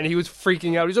person, and he was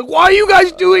freaking out. He's like, "Why are you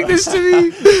guys doing this to me?"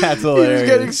 That's He was hilarious.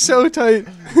 getting so tight.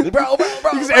 bro.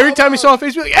 Because every time he saw a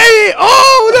face, he'd be like, "Hey,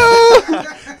 oh no!"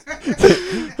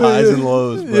 Highs and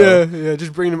lows, bro. Yeah,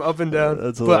 just bringing him up and down.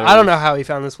 That's But hilarious. I don't know how he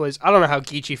found this place. I don't know how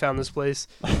Geechee found this place.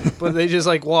 But they just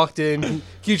like walked in.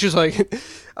 Geechee's like,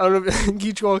 I don't know.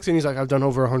 Geech walks in. He's like, I've done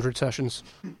over 100 sessions.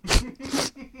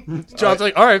 John's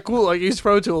like, all right, cool. Like, use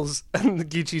Pro Tools. And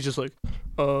Geechee's just like,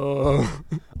 Oh,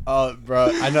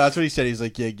 bro. I know that's what he said. He's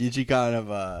like, yeah, Gigi kind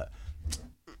of,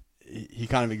 he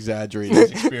kind of exaggerated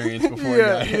his experience before he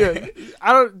got here.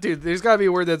 Dude, there's got to be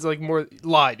a word that's like more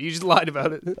lied. You just lied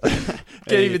about it.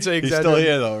 Can't even say He's exaggerated. still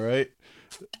here though, right?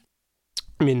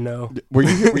 I mean, no. Were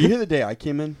you here the day I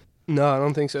came in? No, I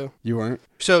don't think so. You weren't?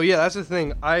 So yeah, that's the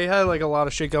thing. I had like a lot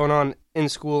of shit going on in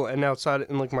school and outside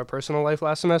in like my personal life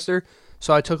last semester.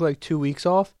 So I took like 2 weeks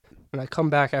off, and I come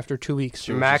back after 2 weeks.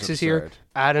 Dude, Max which is here, absurd.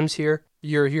 Adam's here,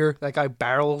 you're here. That guy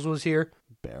Barrels was here.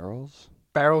 Barrels?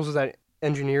 Barrels was that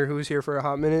engineer who was here for a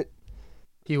hot minute.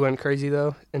 He went crazy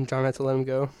though, and John had to let him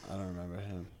go. I don't remember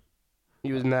him.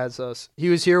 He was mad sus. He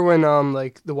was here when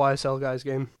like the YSL guys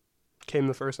came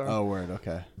the first time. Oh, word.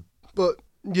 Okay. But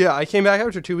yeah, I came back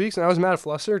after 2 weeks and I was mad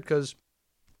flustered because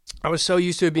I was so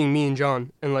used to it being me and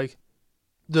John, and like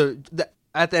the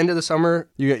at the end of the summer,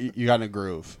 You got in a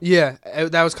groove. yeah,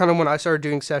 that was kind of when I started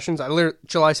doing sessions. I literally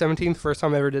July 17th, first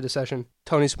time I ever did a session.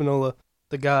 Tony Spinola,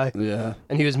 the guy, Yeah.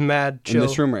 and he was mad chill. In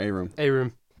this room or A room? A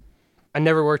room. I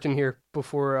never worked in here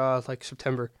before like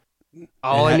September.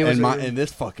 All I knew was and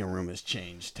this fucking room has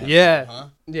changed. Yeah. Huh?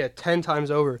 yeah, 10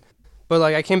 times over. But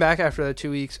like I came back after that 2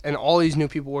 weeks, and all these new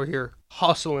people were here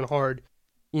hustling hard,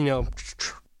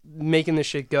 making this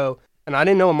shit go. And I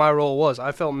didn't know what my role was.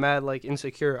 I felt mad, like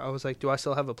insecure. I was like, do I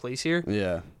still have a place here?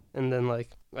 Yeah. And then like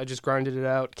I just grinded it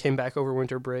out, came back over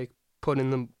winter break, put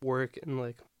in the work, and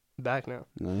like back now.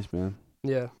 Nice, man.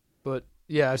 Yeah. But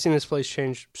yeah, I've seen this place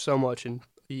change so much in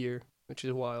a year, which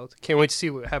is wild. Can't wait to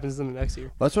see what happens in the next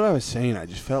year. That's what I was saying. I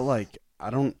just felt like I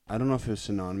don't know if it was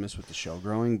synonymous with the show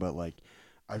growing, but like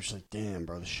I was like, damn,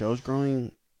 bro, the show's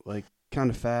growing like kind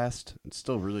of fast. It's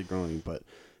still really growing, but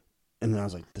and then I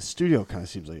was like, the studio kind of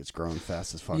seems like it's growing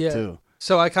fast as fuck too.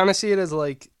 So I kind of see it as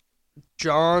like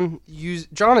John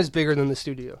is bigger than the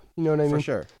studio. You know what I mean? For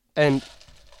sure. And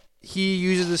he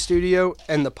uses the studio,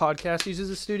 and the podcast uses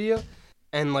the studio,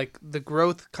 and like the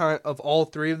growth kind of all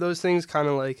 3 of those things kind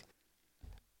of like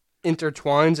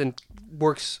intertwines and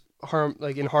works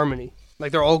in harmony.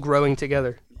 Like they're all growing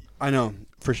together. I know,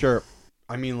 for sure.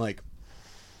 I mean, like,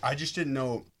 I just didn't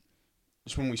know.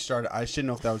 Just when we started, I just didn't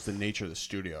know if that was the nature of the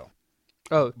studio.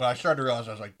 Oh. But I started to realize,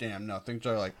 I was like, damn, no, things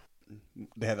are like,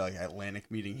 they had like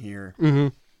Atlantic meeting here.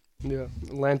 Mm-hmm. Yeah.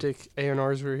 Atlantic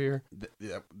A&Rs were here.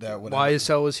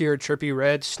 YSL was here. Trippie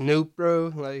Redd, Snoop,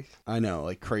 bro. Like. I know,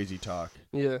 like crazy talk.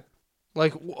 Yeah.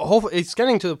 Like, hopefully, it's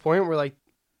getting to the point where, like,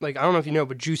 I don't know if you know,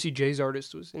 but Juicy J's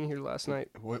artist was in here last night.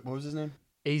 What was his name?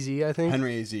 AZ, I think.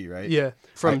 Henry AZ, right? Yeah.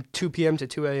 From 2 p.m. to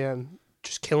 2 a.m.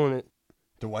 Just killing it.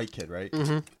 The white kid, right?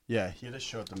 Mm-hmm. Yeah, he had a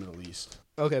show at the Middle East.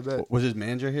 Okay, but was his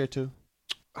manager here too?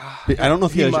 I don't know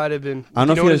if he might have been. I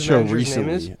don't know if he had a show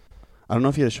recently. I don't know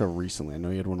if he had a show recently. I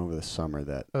know he had one over the summer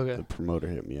that the promoter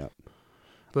hit me up.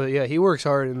 But yeah, he works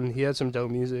hard and he had some dope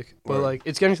music. But like,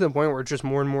 it's getting to the point where it's just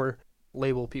more and more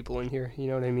label people in here. You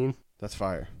know what I mean? That's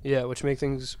fire. Yeah, which make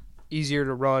things easier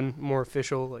to run, more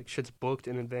official. Like, shit's booked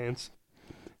in advance.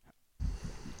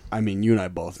 I mean, you and I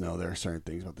both know there are certain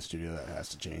things about the studio that has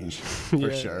to change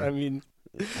for sure. I mean,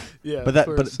 yeah. But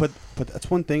that's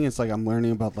one thing. It's like I'm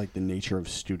learning about like the nature of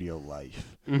studio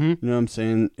life. Mm-hmm. You know what I'm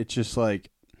saying? It's just like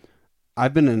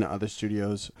I've been in other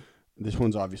studios. This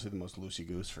one's obviously the most loosey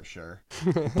goose for sure.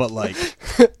 But like,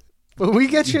 but we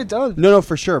get shit done. No,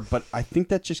 for sure. But I think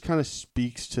that just kind of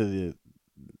speaks to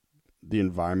the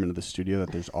environment of the studio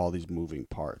that there's all these moving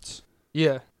parts.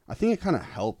 Yeah. I think it kind of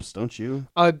helps, don't you?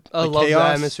 I love chaos, the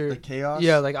atmosphere. The chaos?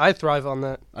 Yeah, like, I thrive on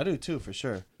that. I do, too, for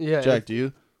sure. Yeah. Jack, do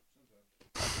you?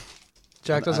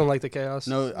 Jack doesn't like the chaos.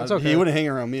 No, it's okay. He wouldn't hang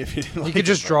around me if he didn't He could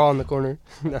just draw in the corner.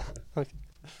 No.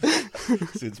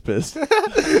 Dude's pissed.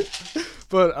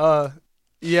 But,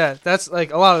 yeah, that's,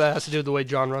 like, a lot of that has to do with the way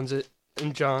John runs it.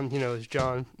 And John, you know, is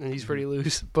John, and he's pretty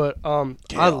loose. But,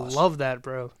 I love that,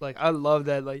 bro. Like, I love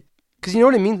that, like, because you know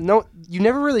what I mean? No, you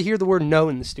never really hear the word no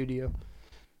in the studio.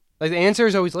 Like, the answer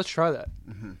is always, let's try that.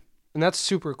 Mm-hmm. And that's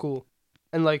super cool.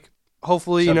 And, like,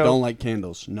 hopefully, Except don't light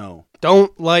candles. No.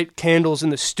 Don't light candles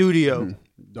in the studio.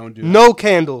 Mm-hmm. Don't do that. No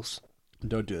candles.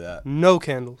 Don't do that. No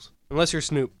candles. Unless you're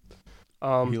Snoop.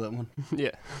 You lit one? Yeah.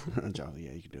 Yeah,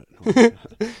 you can do it.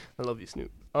 I love you,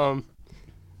 Snoop.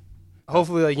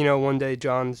 Hopefully, like, you know, one day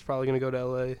John's probably going to go to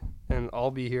LA and I'll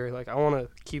be here. Like, I want to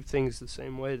keep things the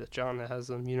same way that John has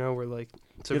them, you know, where, like,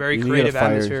 it's a very creative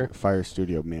atmosphere. Fire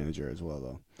studio manager as well,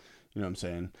 though. You know what I'm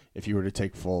saying? If you were to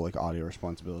take full, like, audio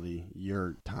responsibility,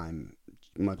 your time,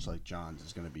 much like John's,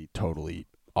 is going to be totally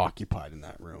occupied in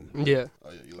that room. Yeah.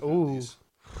 Ooh.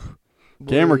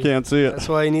 Camera can't see it. That's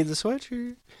why you need the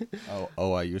sweatshirt.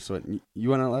 You sweating. You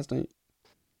went out last night?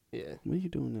 Yeah. What are you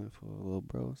doing that for, little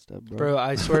bro? Bro,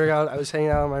 I swear to God, I was hanging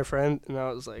out with my friend, and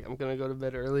I was like, I'm going to go to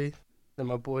bed early. Then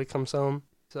my boy comes home.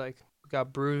 He's like,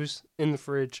 got brews in the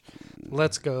fridge.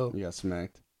 Let's go. You got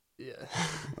smacked? Yeah.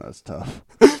 That's tough.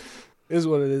 Is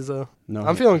what it is, though. No,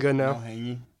 I'm feeling good now.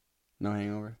 No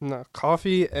hangover? No,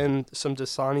 coffee and some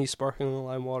Dasani sparkling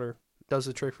lime water does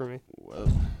the trick for me. Whoa.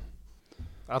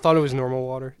 I thought it was normal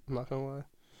water. I'm not going to lie.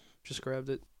 Just grabbed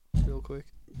it real quick.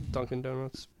 Dunkin'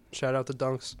 Donuts. Shout out to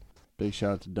Dunks. Big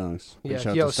shout out to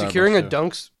Dunks. Securing a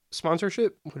Dunks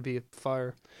sponsorship would be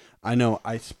fire. I know.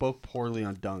 I spoke poorly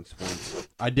on Dunks once.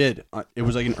 I did. It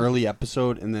was like an early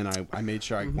episode, and then I made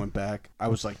sure I went back. I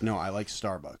was like, no, I like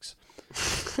Starbucks.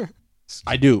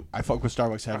 I do. I fuck with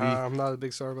Starbucks heavy. I'm not a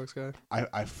big Starbucks guy.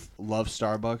 I love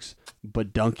Starbucks,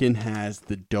 but Dunkin' has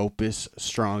the dopest,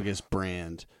 strongest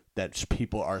brand that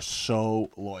people are so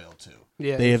loyal to.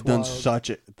 Yeah, they have done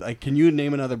such a... Like, can you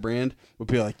name another brand where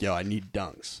people are like, yo, I need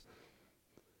Dunks?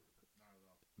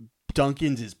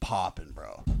 Dunkin's is popping,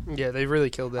 bro. Yeah, they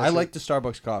really killed that. I like the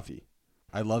Starbucks coffee.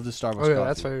 I love the Starbucks coffee.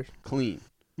 That's fair. Clean.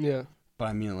 Yeah. But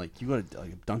I mean, like, you go to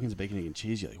like Dunkin's bacon, egg, and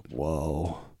cheese, you're like,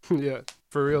 whoa. Yeah,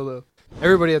 for real, though.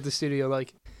 Everybody at the studio,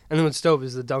 like... And then what's dope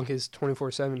is the Dunk is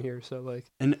 24/7 here, so, like...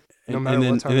 No matter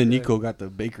what time and then Nico got the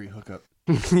bakery hookup.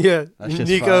 Yeah,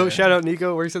 Nico, fire. shout out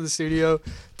Nico, works at the studio,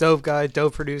 dope guy,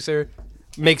 dope producer,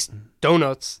 makes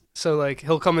donuts. So, like,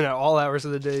 he'll come in at all hours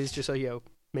of the day. He's just like, yo,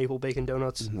 maple bacon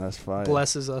donuts. That's fire.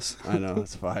 Blesses us. I know,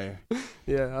 it's fire.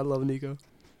 Yeah, I love Nico.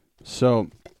 So,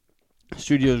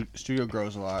 studio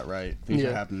grows a lot, right? Things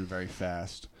are happening very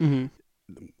fast. Mm-hmm.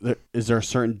 Is there a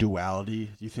certain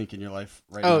duality, you think, in your life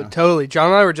right now? Oh, totally. John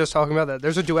and I were just talking about that.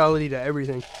 There's a duality to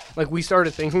everything. Like, we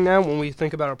started thinking now, when we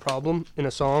think about a problem in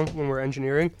a song, when we're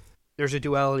engineering, there's a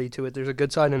duality to it. There's a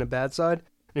good side and a bad side.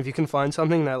 And if you can find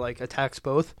something that, like, attacks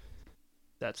both,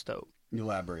 that's dope.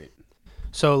 Elaborate.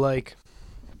 So, like,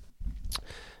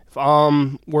 if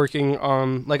I'm working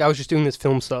on, like, I was just doing this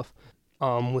film stuff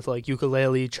with, like,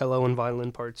 ukulele, cello, and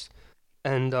violin parts.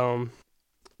 And,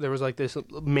 there was, like, this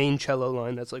main cello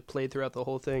line that's, like, played throughout the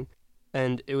whole thing.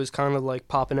 And it was kind of, like,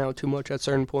 popping out too much at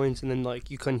certain points, and then,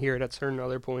 like, you couldn't hear it at certain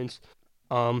other points.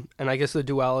 And I guess the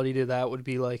duality to that would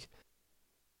be, like,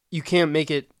 you can't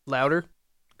make it louder,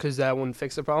 because that wouldn't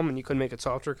fix the problem, and you couldn't make it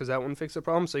softer because that wouldn't fix the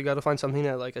problem. So you got to find something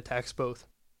that like attacks both.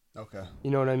 Okay. You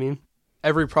know what I mean?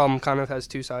 Every problem kind of has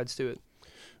two sides to it.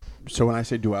 So when I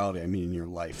say duality, I mean in your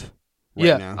life.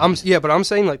 Right now. But I'm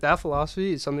saying like that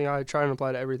philosophy is something I try and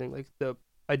apply to everything. Like the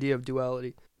idea of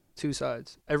duality, two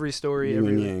sides, every story, Yin and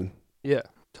every yang. yeah,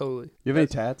 totally. You have any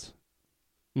tats?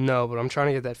 No, but I'm trying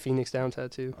to get that Phoenix Down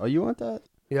tattoo. Oh, you want that?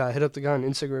 Yeah, I hit up the guy on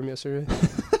Instagram yesterday.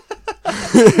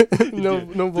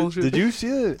 no bullshit. Did you see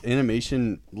the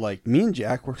animation? Like, me and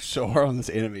Jack worked so hard on this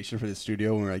animation for the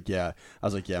studio, and we're like, yeah. I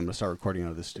was like, yeah, I'm going to start recording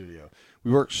out of the studio.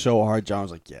 We worked so hard. John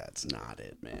was like, yeah, it's not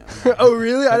it, man. Oh,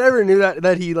 really? I never knew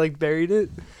that he, like, buried it.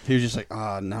 He was just like,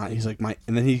 nah. He's like,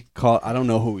 and then he called, I don't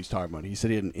know who he's talking about. He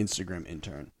said he had an Instagram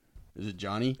intern. Is it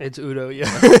Johnny? It's Udo,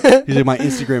 yeah. He's like, my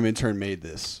Instagram intern made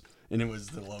this, and it was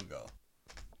the logo.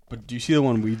 But do you see the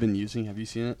one we've been using? Have you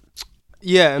seen it?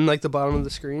 Yeah, and like the bottom of the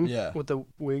screen. Yeah. With the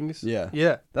wings. Yeah.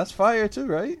 Yeah. That's fire too,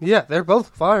 right? Yeah, they're both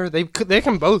fire. They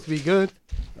can both be good.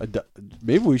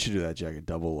 Maybe we should do that, Jack. A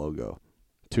double logo.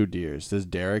 2 deers. There's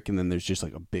Derek, and then there's just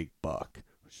like a big buck.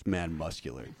 Just mad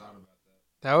muscular.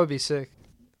 That would be sick.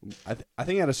 I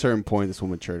think at a certain point, this will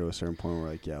mature to a certain point where we're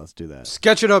like, yeah, let's do that.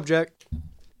 Sketch it up, Jack.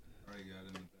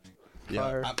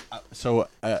 Yeah. So,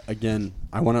 again,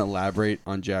 I want to elaborate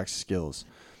on Jack's skills.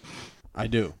 I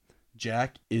do.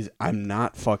 Jack I'm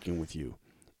not fucking with you,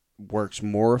 works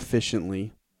more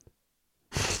efficiently.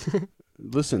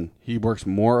 Listen, he works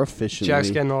more efficiently,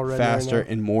 Jack's getting all red faster, right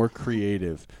now. and more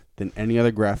creative than any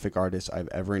other graphic artist I've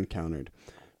ever encountered.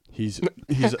 He's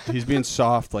being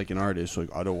soft like an artist.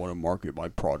 Like, I don't want to market my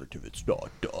product if it's not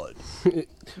done. It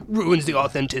ruins the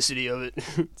authenticity of it.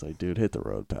 It's like, dude, hit the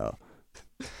road, pal.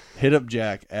 Hit up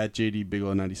Jack at JD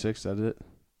Bigelow 96. Is that it?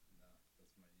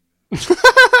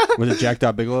 Was it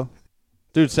Jack.Bigelow?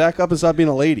 Dude, sack up and stop being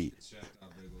a lady.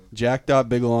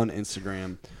 Jack.Bigelow on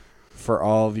Instagram for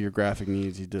all of your graphic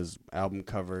needs. He does album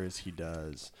covers. He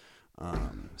does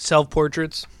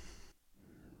Self-portraits.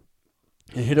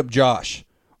 and hit up Josh.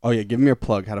 Oh, yeah, give me a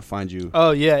plug, how to find you.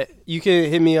 Oh, yeah. You can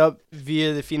hit me up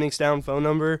via the Phoenix Down phone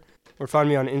number or find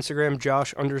me on Instagram,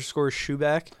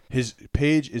 Josh_Schuback. His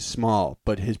page is small,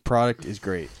 but his product is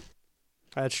great.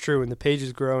 That's true, and the page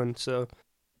is growing. So,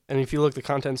 and if you look, the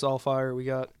content's all fire. We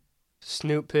got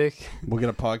Snoop pick, We'll get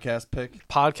a podcast pick.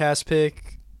 podcast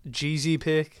pick, Jeezy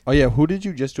pick. Oh, yeah, who did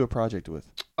you just do a project with?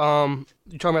 You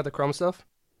talking about the Crumb stuff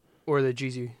or the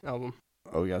Jeezy album?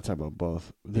 Oh, we got to talk about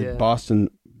both. Yeah. Boston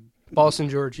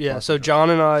George, yeah. Boston So George. John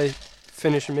and I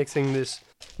finished mixing this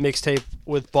mixtape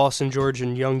with Boston George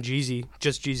and Young Jeezy,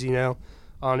 just Jeezy now,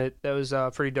 on it. That was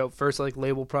pretty dope. First like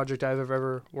label project I've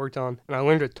ever worked on, and I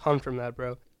learned a ton from that,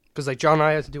 bro. Because like John and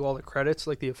I had to do all the credits,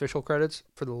 like the official credits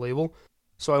for the label.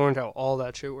 So I learned how all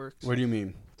that shit works. What do you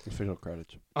mean, official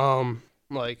credits?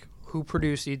 Like who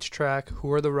produced each track,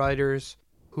 who are the writers,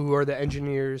 who are the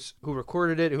engineers, who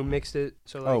recorded it, who mixed it.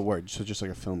 So like, Oh, word. So just like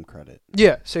a film credit.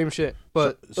 yeah, same shit.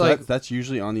 But so like that's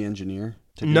usually on the engineer?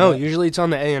 To do no, that? usually it's on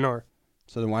the A&R.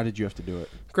 So then why did you have to do it?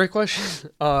 Great question.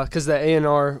 Because the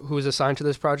A&R who was assigned to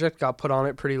this project got put on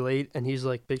it pretty late, and he's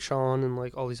like Big Sean and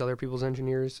like all these other people's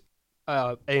engineers,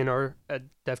 A&R at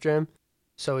Def Jam.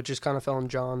 So it just kind of fell in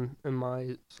John and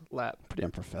my lap. Pretty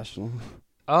unprofessional.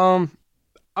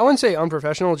 I wouldn't say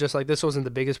unprofessional, just like this wasn't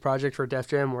the biggest project for Def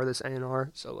Jam or this A&R.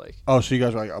 So like, Oh, so you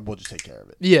guys were like, oh, we'll just take care of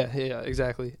it. yeah,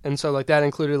 exactly. And so like that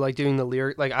included like doing the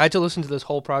lyric. Like I had to listen to this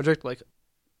whole project like,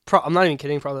 I'm not even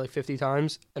kidding, probably like 50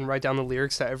 times and write down the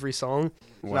lyrics to every song.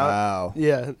 Wow.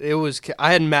 Yeah, it was.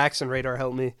 I had Max and Radar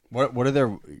help me. What are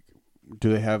their?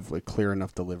 Do they have like clear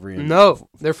enough delivery? No,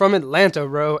 they're from Atlanta,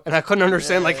 bro, and I couldn't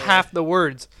understand like half the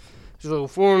words. So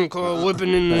foreign car whipping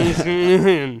in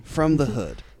the From the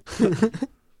hood.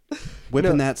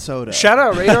 Whipping that soda. Shout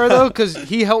out Radar though, because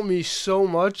he helped me so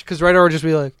much. Because Radar would just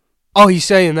be like, "Oh, he's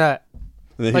saying that."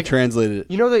 And then like, he translated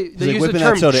it. You know they He's like, use the whipping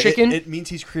term that soda. chicken. It means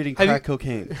he's creating Have you- crack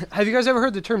cocaine. Have you guys ever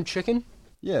heard the term chicken?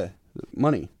 Yeah,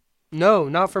 money. No,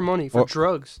 not for money, for Oh.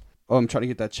 drugs. Oh, I'm trying to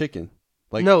get that chicken.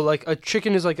 Like No, like a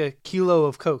chicken is like a kilo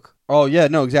of coke. Oh yeah,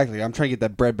 no, exactly. I'm trying to get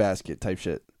that bread basket type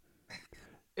shit.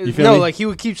 You feel No, me? like he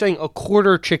would keep saying a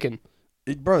quarter chicken.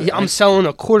 Bro, I'm selling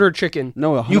a quarter chicken.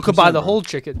 No, You could buy 100%, the bro. whole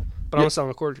chicken, but Yeah. I'm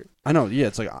selling a quarter chicken. I know. Yeah,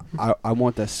 it's like I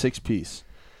want that 6-piece.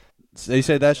 They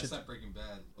say that shit. That's not Breaking Bad.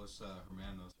 Los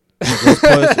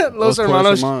Hermanos. Los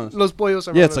Hermanos. Los Pollos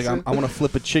Hermanos. Yeah, it's like I want to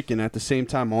flip a chicken at the same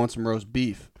time. I want some roast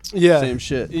beef. Yeah. Same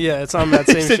shit. Yeah, it's on that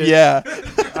same He said, shit. yeah.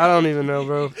 I don't even know,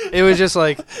 bro. It was just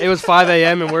like, it was 5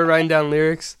 a.m. and we're writing down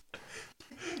lyrics.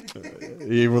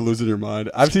 You were losing your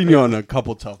mind. I've seen you on a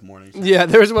couple tough mornings. Yeah,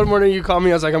 there was one morning you called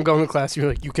me. I was like, I'm going to class. You were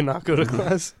like, you cannot go to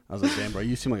class. I was like, damn, bro,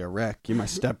 you seem like a wreck. You're my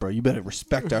step, bro. You better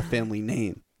respect our family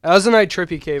name. That was the night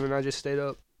Trippy came and I just stayed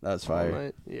up That's all fire.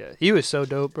 night. Yeah, he was so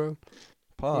dope, bro.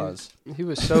 Pause. He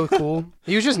was so cool.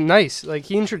 He was just nice. Like,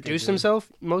 he introduced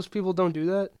himself. Most people don't do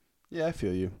that. Yeah, I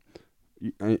feel you.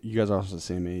 You guys are also the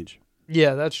same age.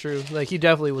 Yeah, that's true. Like, he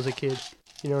definitely was a kid.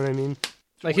 You know what I mean?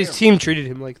 Like, his team treated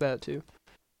him like that, too.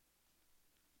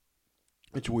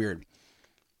 It's weird.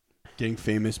 Getting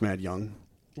famous mad young.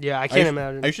 Yeah, I can't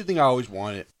imagine. I used to think I always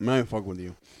wanted it. I'm not even fucking with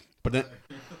you. But then...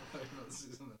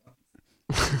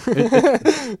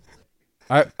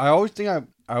 I always think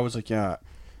I was like, yeah.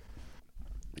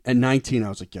 At 19, I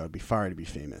was like, yo, it'd be fire to be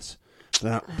famous.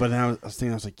 But then I was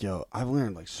thinking, I was like, yo, I've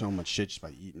learned like so much shit just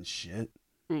by eating shit.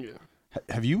 Yeah.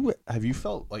 Have you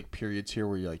felt like periods here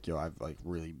where you're like, yo, I've like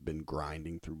really been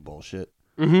grinding through bullshit?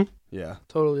 Mm-hmm. Yeah.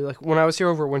 Totally. Like, when I was here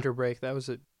over winter break, that was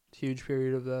a huge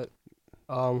period of that.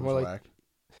 Where, like, Whack.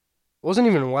 it wasn't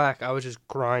even whack. I was just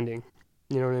grinding.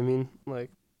 You know what I mean?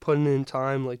 Like, putting in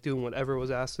time, like, doing whatever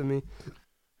was asked of me.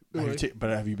 But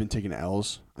have you been taking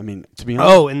L's? I mean, to be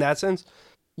honest. Oh, in that sense?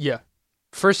 Yeah.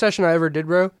 First session I ever did,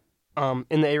 bro,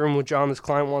 in the A-room with John, this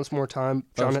client wants more time.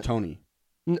 That John was Tony.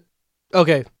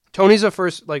 Okay. Tony's the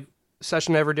first, like,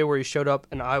 session I ever did where he showed up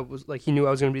and I was, like, he knew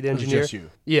I was going to be the It was engineer. just you.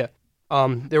 Yeah.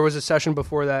 There was a session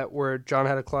before that where John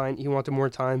had a client. He wanted more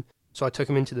time, so I took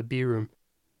him into the B room,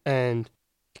 and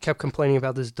he kept complaining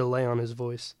about this delay on his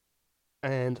voice.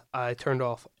 And I turned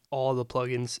off all the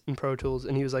plugins in Pro Tools,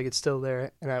 and he was like, it's still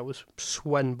there, and I was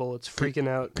sweating bullets, freaking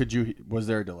out. Was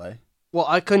there a delay? Well,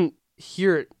 I couldn't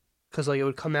hear it because, like, it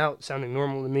would come out sounding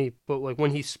normal to me, but, like,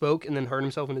 when he spoke and then heard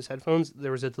himself in his headphones,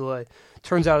 there was a delay.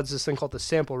 Turns out it's this thing called the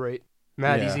sample rate.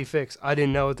 Mad easy fix. I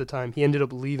didn't know at the time. He ended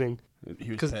up leaving.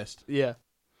 He was pissed. Yeah.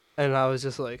 And I was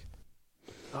just like,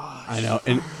 I know.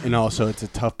 And also, it's a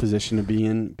tough position to be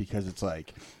in because it's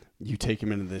like you take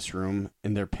him into this room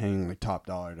and they're paying like top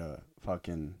dollar to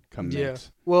fucking come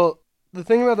mix. Well, the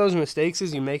thing about those mistakes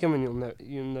is you make them and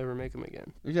you'll never make them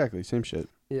again. Exactly. Same shit.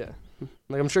 Yeah.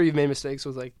 Like, I'm sure you've made mistakes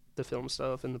with, like, the film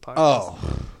stuff and the podcast.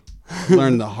 Oh.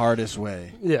 Learned the hardest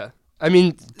way. Yeah. I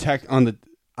mean,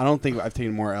 I don't think I've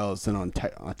taken more L's than on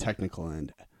a technical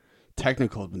end.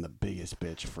 Technical has been the biggest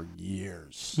bitch for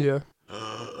years. yeah.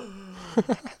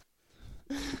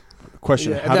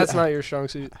 Question. Yeah, and that's not your strong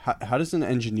suit. How does an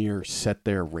engineer set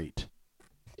their rate?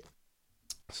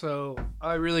 So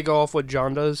I really go off what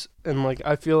John does, and, like,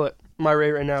 I feel like my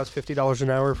rate right now is $50 an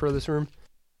hour for this room,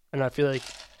 and I feel like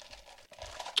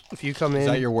if you come in, Is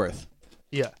that your worth?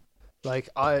 yeah, like,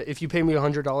 if you pay me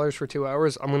 $100 for 2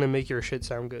 hours, I'm gonna make your shit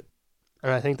sound good,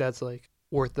 and I think that's, like,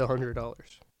 worth the $100.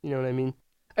 You know what I mean?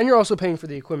 And you're also paying for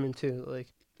the equipment too, like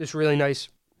this really nice,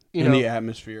 you know, the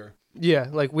atmosphere. Yeah,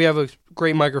 like, we have a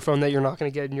great microphone that you're not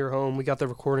gonna get in your home. We got the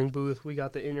recording booth, we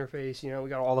got the interface, you know, we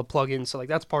got all the plugins, so, like,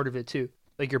 that's part of it too.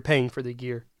 Like, you're paying for the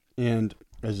gear. And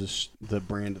as the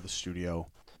brand of the studio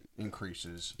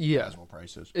increases, Yeah. as well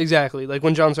prices. Exactly. Like,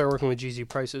 when John started working with GZ,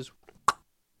 prices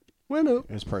went up.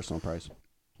 His personal price.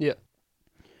 Yeah.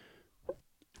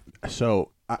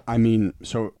 So, I mean,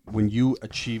 so when you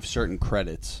achieve certain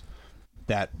credits,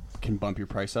 that can bump your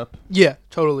price up? Yeah,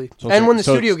 totally. So and when the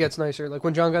so studio gets nicer, like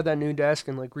when John got that new desk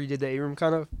and, like, redid the A-room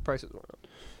kind of, prices went up.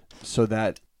 So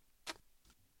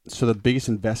the biggest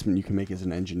investment you can make as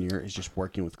an engineer is just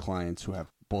working with clients who have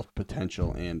both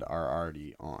potential and are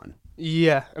already on.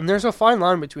 Yeah, and there's a fine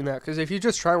line between that, because if you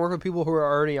just try and work with people who are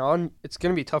already on, it's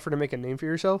going to be tougher to make a name for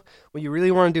yourself. What you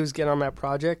really want to do is get on that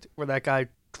project where that guy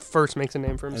first makes a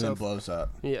name for And then himself. blows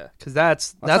up. Yeah, because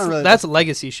that's not really-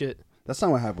 legacy shit. That's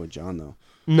not what happened with John, though.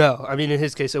 No, I mean, in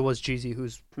his case, it was Jeezy,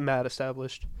 who's mad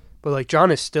established. But, like,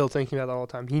 John is still thinking about that all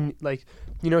the time. He, like,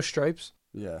 you know Stripes?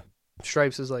 Yeah.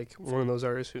 Stripes is, like, one of those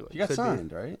artists who, like, He got could signed,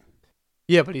 be. right?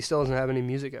 Yeah, but he still doesn't have any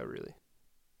music out, really.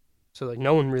 So, like,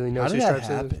 no one really knows How who did that Stripes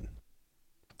is. happen?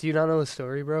 Do you not know the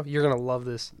story, bro? You're going to love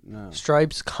this. No.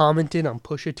 Stripes commented on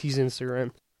Pusha T's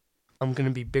Instagram, "I'm going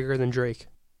to be bigger than Drake.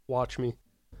 Watch me."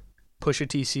 Pusha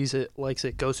T sees it, likes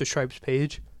it, goes to Stripes'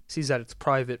 page, sees that it's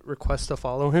private, requests to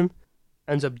follow him,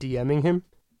 ends up DMing him,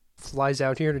 flies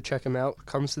out here to check him out,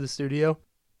 comes to the studio,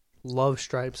 loves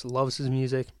Stripes, loves his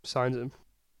music, signs him.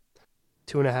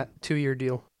 2-year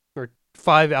deal, or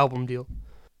 5-album deal.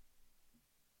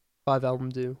 5-album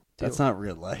deal. That's not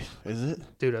real life, is it?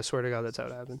 Dude, I swear to God, that's how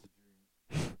it happened.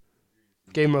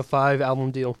 Gave him a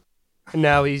 5-album deal. And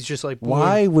now he's just like,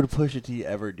 Why would Pusha T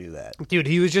ever do that? dude,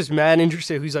 he was just mad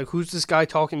interested. He's like, who's this guy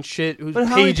talking shit? Whose But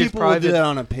how many page is people would do private? that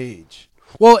on a page?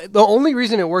 Well, the only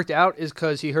reason it worked out is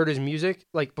because he heard his music.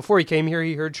 Like, before he came here,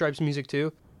 he heard Stripes' music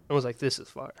too. And was like, this is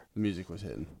fire. The music was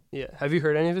hidden. Yeah. Have you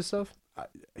heard any of his stuff?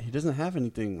 He doesn't have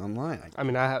anything online. I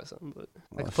mean, I have some, but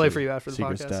I can play for you after the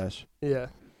Secret podcast. stash. Yeah.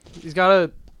 He's got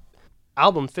a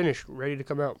album finished, ready to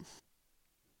come out.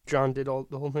 John did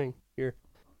the whole thing here.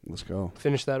 Let's go.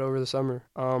 Finished that over the summer.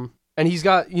 And he's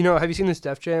got, have you seen this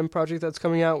Def Jam project that's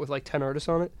coming out with like 10 artists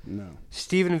on it? No.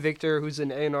 Steven Victor, who's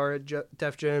an A&R at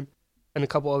Def Jam, and a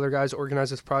couple other guys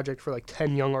organized this project for like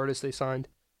 10 young artists they signed,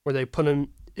 where they put them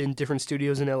in different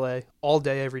studios in LA all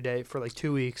day, every day for like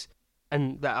 2 weeks.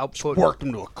 And the output... Worked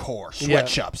them to a core,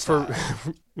 sweatshop style.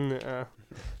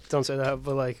 Don't say that,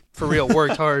 but like for real,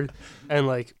 worked hard. And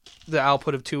like the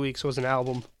output of 2 weeks was an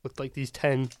album with like these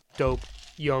 10 dope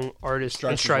young artists.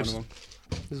 And Stripes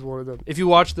is one of them. If you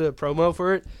watch the promo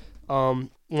for it, one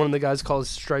of the guys calls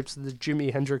Stripes the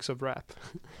Jimi Hendrix of rap.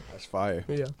 That's fire.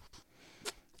 Yeah.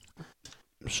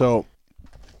 So,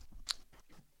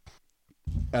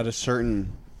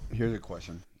 here's a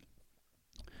question.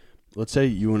 Let's say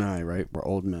you and I, right, we're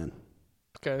old men.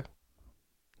 Okay.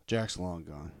 Jack's long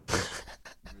gone.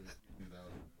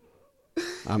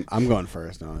 I'm going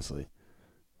first, honestly.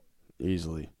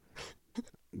 Easily.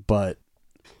 But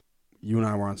you and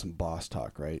I were on some boss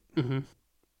talk, right? Mm-hmm.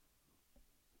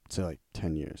 Say like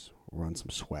 10 years. We're on some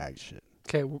swag shit.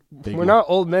 Okay, we're not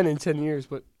old men in 10 years,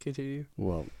 but continue.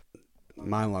 Well,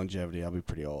 my longevity, I'll be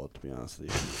pretty old, to be honest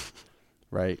with you.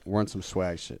 Right? We're on some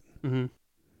swag shit. Mm-hmm.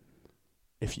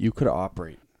 If you could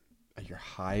operate at your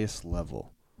highest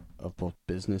level of both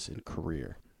business and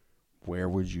career, where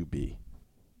would you be?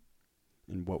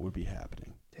 And what would be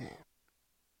happening? Damn.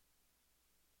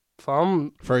 If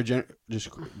I'm...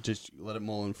 Just let it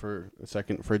mull in for a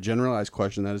second. For a generalized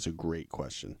question, that is a great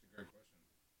question.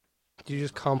 Do you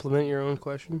just compliment your own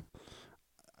question?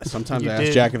 Sometimes You I ask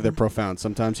did. Jack if they're profound.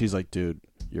 Sometimes he's like, dude,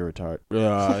 you're retarded.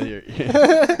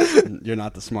 You're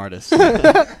not the smartest.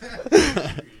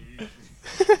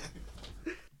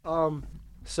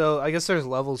 So I guess there's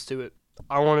levels to it.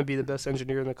 I want to be the best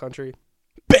engineer in the country.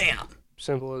 Bam!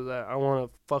 Simple as that. I want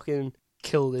to fucking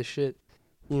kill this shit.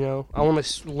 I want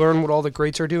to learn what all the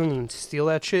greats are doing and steal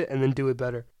that shit and then do it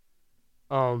better.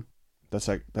 That's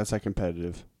like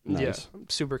competitive. Nice. Yeah,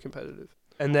 super competitive.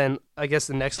 And then I guess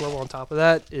the next level on top of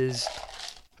that is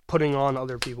putting on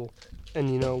other people and,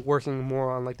 working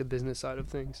more on like the business side of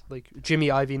things. Like Jimmy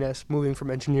Iviness moving from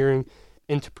engineering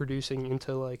into producing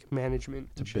into like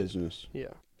management. To business.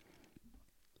 Yeah.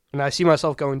 And I see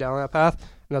myself going down that path.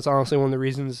 And that's honestly one of the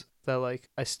reasons that like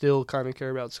I still kind of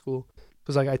care about school.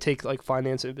 Because like I take like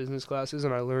finance and business classes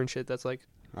and I learn shit that's like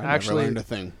I actually never learned a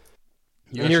thing.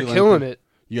 And you're killing it.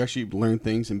 You actually learn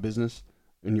things in business?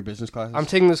 In your business classes? I'm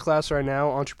taking this class right now,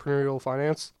 entrepreneurial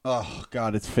finance. Oh,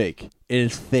 God, it's fake. It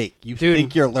is fake. You Dude,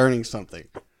 think you're learning something.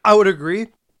 I would agree.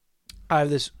 I have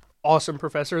this awesome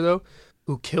professor, though,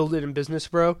 who killed it in business,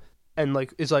 bro. And,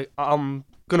 like, is like, I'm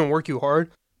going to work you hard,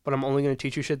 but I'm only going to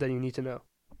teach you shit that you need to know.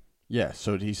 Yeah,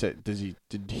 so did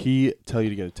he tell you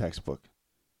to get a textbook?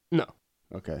 No.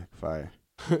 Okay, fire.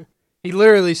 He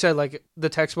literally said, like, the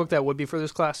textbook that would be for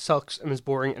this class sucks and is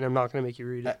boring, and I'm not going to make you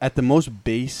read it. At the most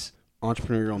base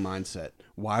entrepreneurial mindset,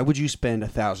 why would you spend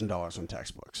 $1,000 on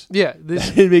textbooks? Yeah.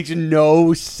 It makes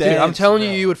no sense. Dude, I'm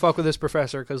telling you would fuck with this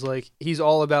professor because, like, he's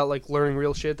all about, like, learning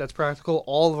real shit that's practical.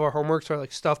 All of our homeworks are,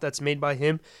 like, stuff that's made by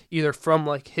him, either from,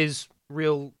 like, his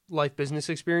real-life business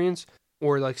experience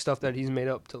or, like, stuff that he's made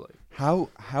up to, like. How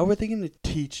are they going to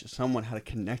teach someone how to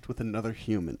connect with another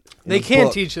human? They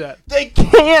can't teach that. They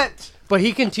can't! But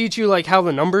he can teach you, like, how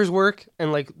the numbers work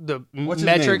and, like, the What's his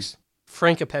metrics.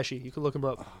 Frank Capesci. You could look him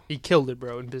up. He killed it,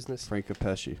 bro, in business. Frank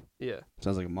Capesci. Yeah.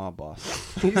 Sounds like a mob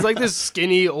boss. He's like this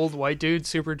skinny old white dude,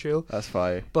 super chill. That's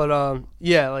fire. But,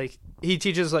 yeah, like, he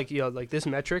teaches, like, like, this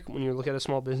metric, when you look at a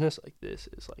small business, like, this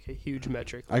is, like, a huge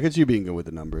metric. I could see you being good with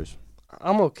the numbers.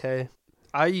 I'm okay.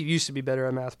 I used to be better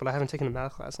at math, but I haven't taken a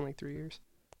math class in, like, 3 years.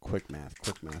 Quick math.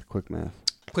 Quick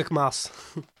maths.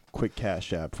 Quick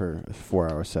cash app for a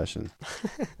 4-hour session.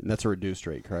 And that's a reduced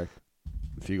rate, correct?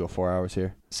 If you go 4 hours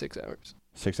here? 6 hours.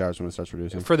 6 hours when it starts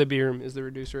reducing? For the B room is the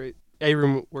reduced rate. A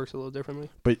room works a little differently.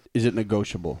 But is it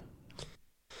negotiable?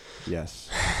 Yes.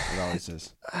 It always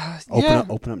is. Yeah.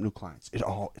 Open up new clients.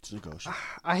 It's negotiable.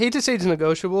 I hate to say it's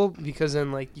negotiable because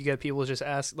then, like, you get people just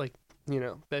ask, like,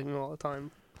 begging all the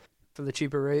time for the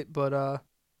cheaper rate. But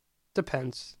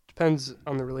depends. Depends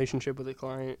on the relationship with the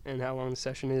client and how long the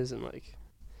session is and, like,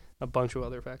 a bunch of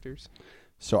other factors.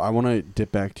 So I want to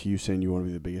dip back to you saying you want to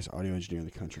be the biggest audio engineer in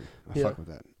the country. I fuck with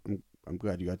that. I'm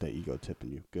glad you got that ego tip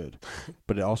in you. Good.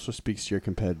 But it also speaks to your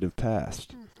competitive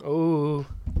past. Oh.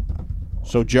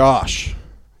 So Josh.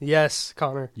 Yes,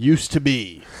 Connor. Used to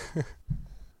be.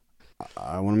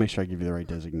 I want to make sure I give you the right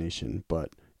designation,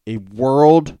 but a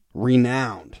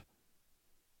world-renowned,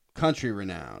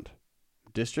 country-renowned,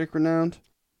 district-renowned?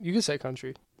 You could say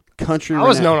country. Country I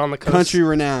was known on the coast.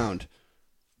 Country-renowned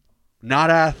not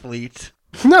athletes.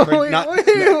 No, Or wait, not-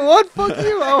 what? Fuck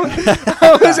you.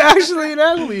 I was actually an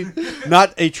athlete.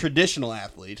 Not a traditional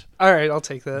athlete, All right, I'll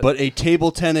take that. but a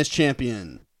table tennis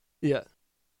champion. yeah.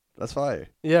 That's fire.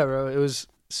 Yeah, bro. It was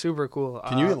super cool.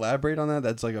 Can you elaborate on that?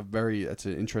 That's that's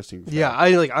an interesting fact. Yeah, I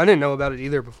didn't know about it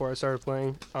either before I started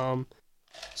playing.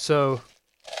 So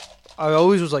I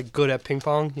always was like good at ping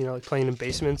pong, like playing in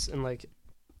basements and like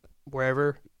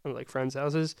wherever, or, like friends'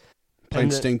 houses. Playing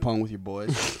then- sting pong with your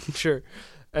boys. Sure.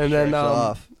 And then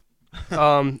off.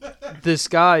 this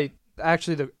guy,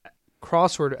 actually the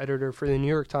crossword editor for the New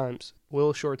York Times,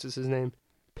 Will Shorts is his name,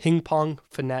 ping pong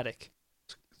fanatic.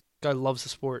 This guy loves the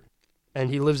sport, and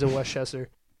he lives in Westchester,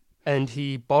 and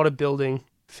he bought a building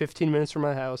 15 minutes from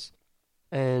my house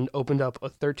and opened up a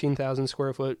 13,000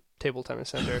 square foot table tennis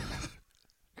center.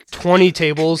 20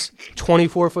 tables,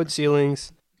 24-foot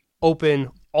ceilings, open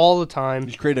all the time.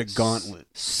 You create a gauntlet.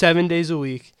 7 days a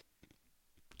week.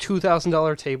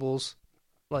 $2,000 tables,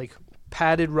 like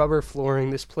padded rubber flooring.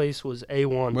 This place was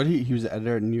A1. What he was the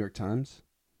editor at New York Times?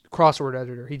 Crossword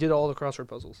editor. He did all the crossword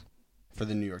puzzles. For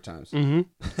the New York Times.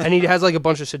 Mm-hmm. And he has like a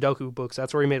bunch of Sudoku books.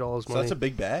 That's where he made all his So money. that's a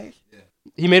big bag?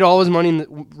 He made all his money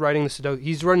in writing the Sudoku.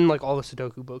 He's running like all the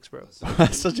Sudoku books, bro.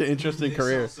 That's such an interesting They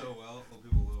career. sell so well,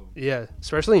 people love 'em. Yeah,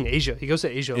 especially in Asia. He goes to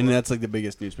Asia. And that's like the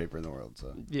biggest newspaper in the world.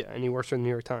 So Yeah, and he works for the New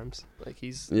York Times. Like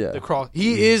he's Yeah.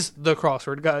 He is the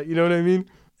crossword guy. You know what I mean?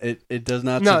 it does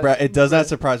not No,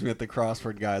 surprise me that the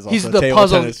crossword guy is also He's a the table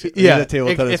puzzle. tennis. Yeah, he's a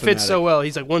table tennis it fits so fanatic. well.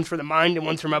 He's like one's for the mind and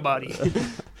one's for my body.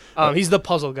 He's the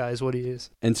puzzle guy, is what he is.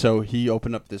 And so he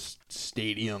opened up this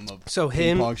stadium of So ping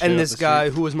him pong shit and up this the guy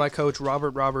street. who was my coach,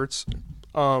 Robert Roberts,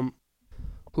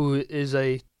 who is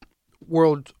a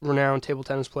world-renowned table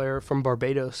tennis player from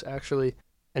Barbados, actually,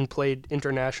 and played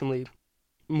internationally,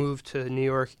 moved to New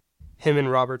York. Him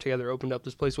and Robert together opened up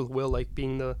this place with Will, like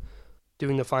doing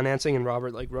the financing, and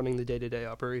Robert like running the day-to-day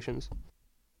operations.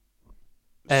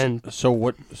 And So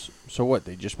what?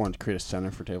 They just wanted to create a center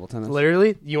for table tennis.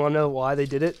 literally, you want to know why they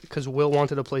did it? Because Will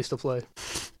wanted a place to play.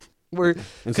 And so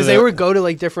Because they would go to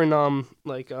like different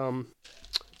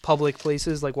public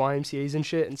places like YMCA's and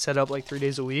shit and set up like 3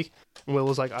 days a week. And Will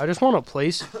was like, I just want a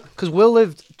place. Because Will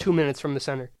lived 2 minutes from the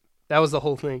center. That was the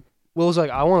whole thing. Will was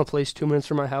like, I want a place 2 minutes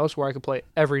from my house where I could play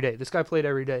every day. This guy played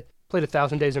every day. Played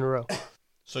 1,000 days in a row.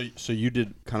 So you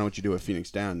did kind of what you do at Phoenix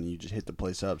Down, and you just hit the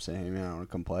place up, say, hey man, I want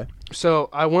to come play. So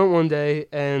I went one day,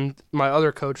 and my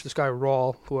other coach, this guy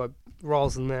Rawls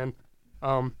the man,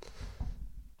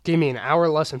 gave me an hour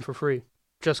lesson for free,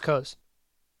 just cause.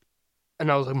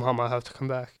 And I was like, Mom, I have to come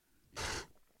back.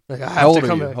 Like I have to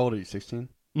come back. How old are you? 16?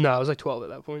 No, I was like 12 at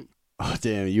that point. Oh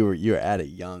damn, you were at it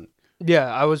young.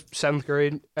 Yeah, I was 7th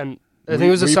grade, and I think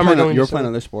it was the summer going. You were to playing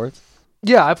summer. other sports?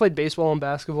 Yeah, I played baseball and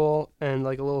basketball and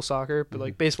like a little soccer, but Mm-hmm.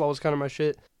 like baseball was kind of my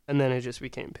shit, and then it just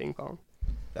became ping pong.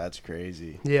 That's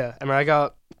crazy. Yeah, and I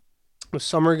got the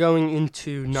summer going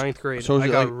into 9th grade. So was I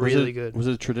it got like, really good. Was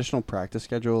it a traditional practice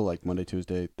schedule, like Monday,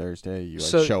 Tuesday, Thursday? You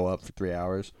So- show up for 3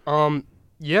 hours?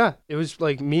 Yeah, it was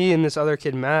like me and this other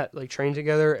kid Matt like trained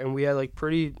together, and we had like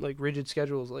pretty like rigid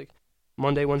schedules. Like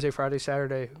Monday, Wednesday, Friday,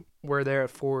 Saturday, we're there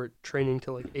at 4 training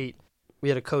till like 8. We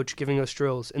had a coach giving us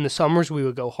drills. In the summers, we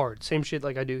would go hard. Same shit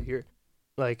like I do here.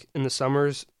 Like in the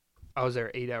summers, I was there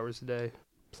 8 hours a day,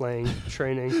 playing,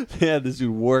 training. Yeah, this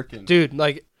dude working. Dude,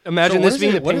 like imagine So this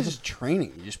being the what ping- is this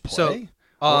training? You just play?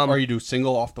 So, or you do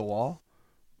single off the wall?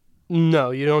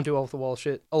 No, you don't do off the wall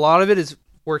shit. A lot of it is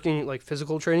working like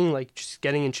physical training, like just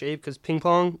getting in shape. Because ping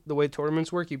pong, the way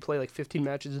tournaments work, you play like 15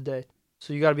 matches a day,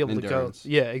 so you got to be able Endurance. to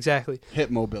go. Yeah, exactly. Hip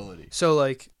mobility. So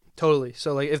like totally.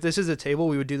 So like if this is a table,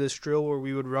 we would do this drill where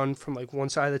we would run from like one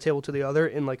side of the table to the other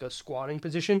in like a squatting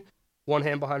position, one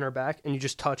hand behind our back, and you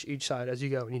just touch each side as you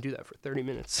go, and you do that for 30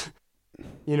 minutes.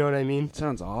 You know what I mean? It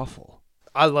sounds awful.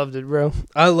 I loved it, bro.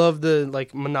 I love the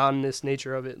like monotonous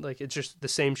nature of it. Like it's just the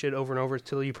same shit over and over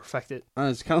until you perfect it.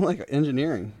 It's kind of like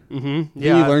engineering. Mm-hmm.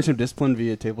 Yeah, you Yeah, learn some discipline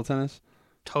via table tennis.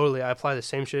 totally. I apply the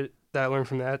same shit that I learned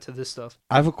from that to this stuff.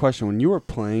 I have a question. When you were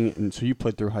playing, and so you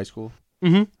played through high school.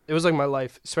 Mm-hmm. It was like my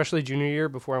life, especially junior year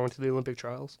before I went to the Olympic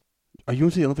trials. Are you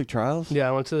into the Olympic trials? Yeah,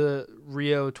 I went to the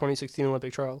Rio 2016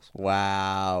 Olympic trials.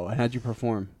 Wow. And how'd you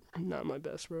perform? Not my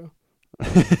best, bro.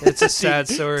 It's a sad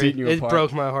story. eating you It apart.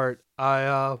 broke my heart.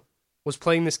 I was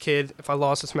playing this kid. If I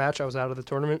lost this match, I was out of the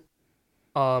tournament.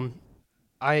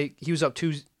 He was up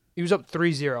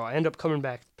 3-0. I end up coming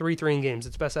back 3-3 in games.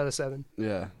 It's best out of 7.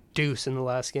 Yeah. Deuce in the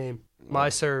last game. My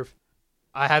serve.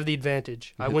 I have the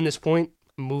advantage. I win this point,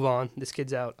 move on. This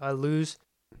kid's out. I lose,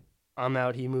 I'm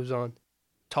out. He moves on.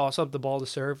 Toss up the ball to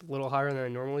serve, a little higher than I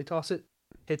normally toss it.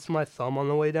 Hits my thumb on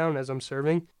the way down as I'm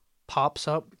serving. pops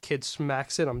up, kid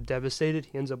smacks it. I'm devastated.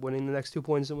 He ends up winning the next 2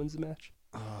 points and wins the match.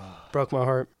 Broke my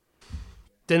heart.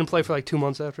 Didn't play for like 2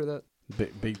 months after that.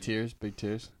 Big tears, big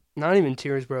tears. Not even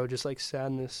tears, bro. Just like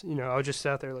sadness. You know, I just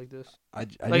sat there like this. I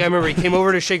remember he came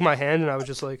over to shake my hand, and I was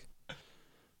just like,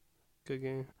 "Good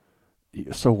game."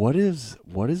 So what is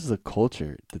the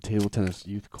culture, the table tennis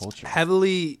youth culture?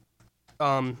 Heavily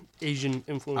Asian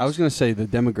influence. I was gonna say the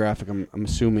demographic. I'm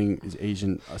assuming is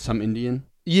Asian. Some Indian.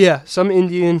 Yeah, some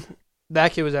Indian.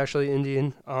 That kid was actually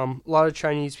Indian. A lot of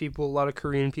Chinese people, a lot of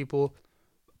Korean people.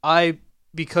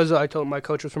 Because I told my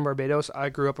coach was from Barbados, I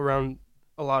grew up around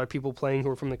a lot of people playing who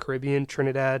were from the Caribbean,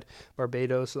 Trinidad,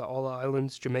 Barbados, all the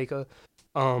islands, Jamaica.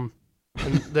 And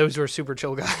those were super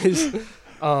chill guys.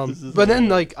 But then,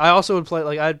 like, I also would play,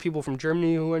 like, I had people from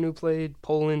Germany who I knew played,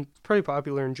 Poland, pretty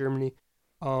popular in Germany.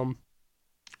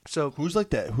 So who's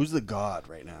like that? Who's the god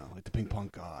right now? Like the ping pong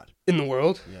god in the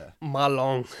world? Yeah. Ma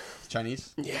Long.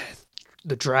 Chinese? Yeah.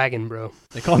 The dragon, bro.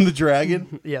 They call him the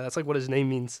dragon? Yeah, that's like what his name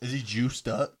means. Is he juiced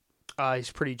up?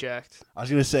 He's pretty jacked. I was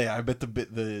gonna say, I bet the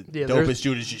dopest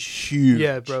dude is just huge.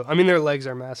 Yeah, bro. I mean, their legs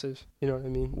are massive. You know what I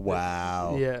mean?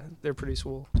 Wow. Yeah, they're pretty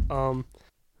swole.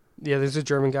 Yeah, there's a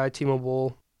German guy, Timo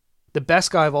Boll. The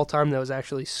best guy of all time, though, is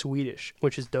actually Swedish,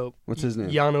 which is dope. What's his name?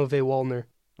 Jano V. Wallner.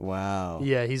 Wow.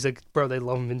 Yeah, he's like, bro, they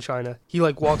love him in China. He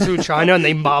like walks through China and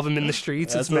they mob him in the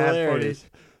streets. That's it's mad hilarious.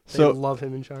 funny. They love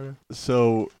him in China.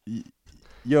 So,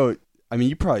 yo, I mean,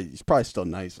 he's probably still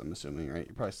nice, I'm assuming, right?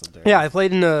 You're probably still there. Yeah, I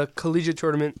played in a collegiate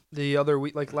tournament the other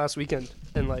week, like last weekend,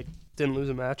 and like didn't lose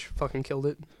a match. Fucking killed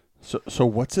it. So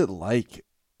what's it like?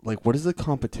 Like, what is the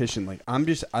competition like? I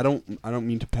don't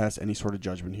mean to pass any sort of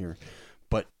judgment here,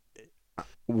 but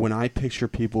when I picture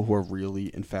people who are really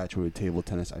infatuated with table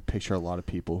tennis, I picture a lot of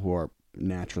people who are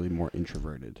naturally more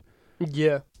introverted.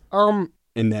 Yeah. And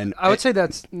then I would say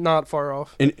that's not far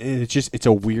off. And it's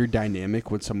a weird dynamic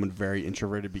when someone very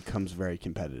introverted becomes very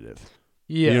competitive.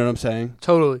 Yeah. You know what I'm saying?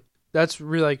 Totally. That's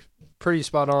really like pretty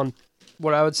spot on.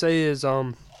 What I would say is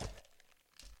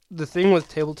the thing with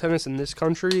table tennis in this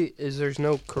country is there's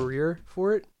no career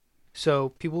for it. So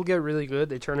people get really good,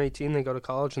 they turn 18, they go to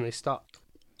college and they stop.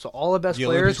 So all the best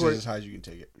players were as high as you can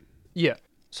take it. Yeah.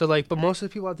 So like, but most of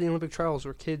the people at the Olympic trials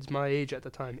were kids my age at the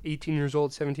time, 18 years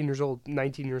old, 17 years old,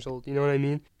 19 years old. You know what I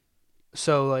mean?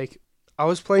 So like, I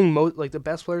was playing like the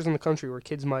best players in the country were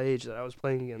kids my age that I was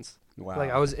playing against. Wow.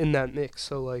 Like I was in that mix.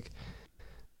 So like,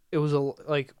 it was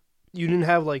like you didn't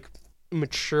have like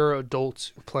mature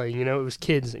adults playing. You know, it was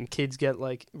kids, and kids get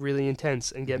like really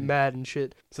intense and get mad and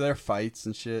shit. So there are fights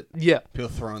and shit. Yeah. People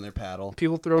throwing their paddle.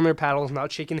 People throwing their paddles,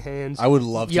 not shaking hands. I would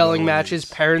love to yelling matches.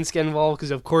 Parents get involved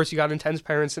because of course you got intense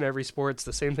parents in every sport. It's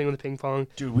the same thing with ping pong.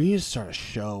 Dude, we need to start a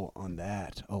show on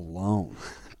that alone.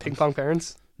 Ping pong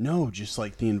parents? No, just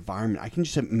like the environment. I can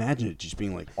just imagine it just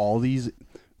being like all these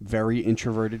very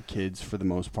introverted kids, for the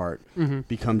most part,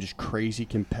 become just crazy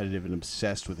competitive and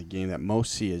obsessed with a game that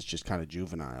most see as just kind of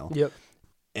juvenile. Yep.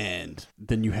 And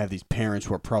then you have these parents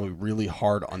who are probably really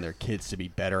hard on their kids to be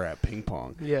better at ping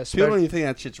pong. Yeah, people don't even think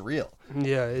that shit's real.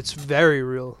 Yeah, it's very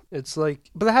real. It's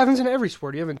like, but that happens in every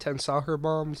sport. You have intense soccer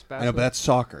moms, basketball. I know, but that's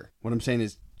soccer. What I'm saying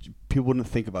is, people wouldn't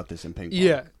think about this in ping pong.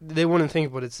 Yeah, they wouldn't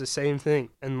think, but it's the same thing.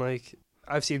 And like,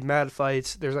 I've seen mad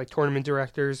fights. There's like tournament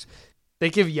directors. They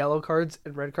give yellow cards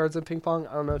and red cards in ping pong.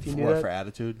 I don't know if you knew that. For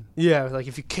attitude? Yeah, like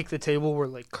if you kick the table or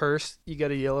like curse, you get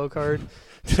a yellow card.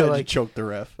 So like choke the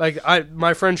ref. Like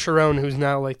my friend Sharon, who's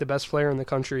now like the best player in the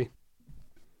country.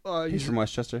 He's from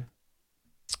Westchester?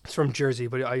 He's from Jersey,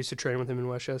 but I used to train with him in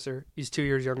Westchester. He's 2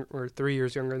 years younger or 3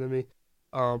 years younger than me.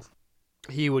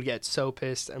 He would get so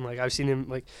pissed, and like I've seen him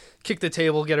like kick the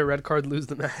table, get a red card, lose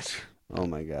the match. Oh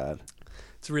my god.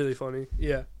 It's really funny.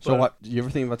 Yeah. So what? Do you ever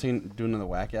think about doing another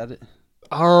whack at it?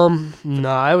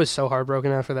 Nah, I was so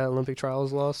heartbroken after that Olympic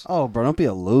trials loss. Oh, bro, don't be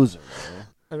a loser, bro.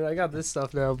 I mean, I got this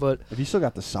stuff now, but if you still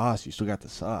got the sauce, you still got the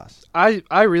sauce. I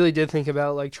really did think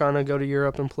about like trying to go to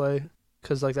Europe and play,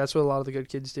 because like that's what a lot of the good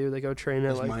kids do. They go train at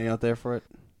There's like money out there for it.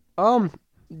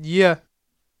 Yeah,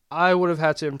 I would have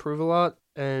had to improve a lot,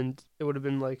 and it would have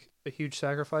been like a huge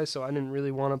sacrifice. So I didn't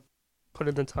really want to put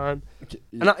in the time.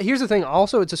 And here's the thing: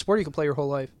 also, it's a sport you can play your whole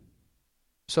life.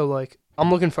 So like, I'm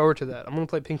looking forward to that. I'm gonna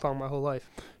play ping pong my whole life.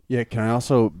 Yeah. Can I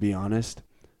also be honest?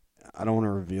 I don't want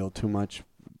to reveal too much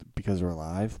because we're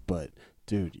live, but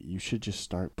dude, you should just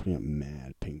start putting up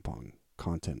mad ping pong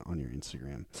content on your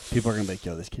Instagram. People are gonna be like,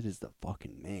 "Yo, this kid is the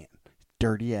fucking man.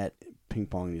 Dirty at ping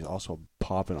pong, and he's also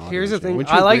popping on." Here's the thing: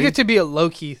 I like it to be a low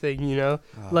key thing, you know,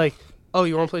 like, oh,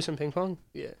 you want to play some ping pong?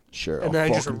 Yeah, sure. And then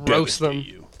I just roast them.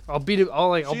 I'll beat it.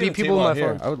 I'll beat people with my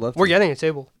phone. I would love to. We're getting a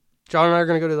table. John and I are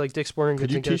gonna go to like Dick's Sporting Goods.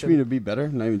 Could you and teach get me them. to be better?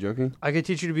 Not even joking. I could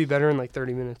teach you to be better in like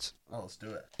 30 minutes. Oh, let's do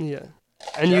it. Yeah.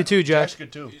 And you too, Jack. Jack's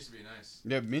good too. It used to be nice.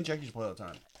 Yeah, me and Jack used to play all the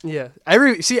time. Yeah.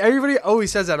 Everybody always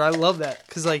says that. And I love that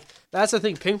because like that's the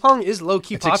thing. Ping pong is low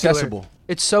key It's popular. accessible.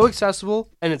 It's so accessible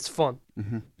and it's fun.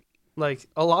 Mm-hmm. Like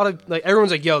a lot of like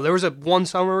everyone's like, yo, there was one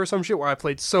summer or some shit where I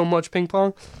played so much ping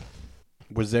pong.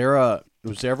 Was there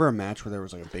ever a match where there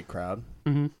was like a big crowd?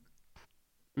 Mm-hmm.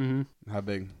 Mm-hmm. How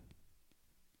big?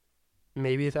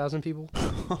 Maybe 1,000 people.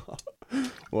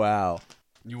 Wow.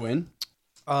 You win?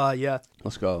 Yeah.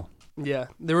 Let's go. Yeah.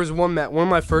 There was one of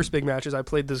my first big matches. I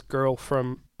played this girl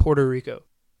from Puerto Rico,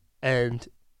 and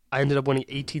I ended up winning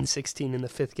 18-16 in the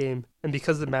 5th game. And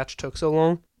because the match took so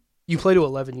long, you play to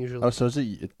 11 usually. Oh, so is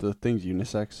it the thing's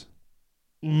unisex?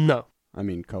 No. I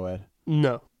mean, co-ed.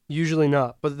 No. Usually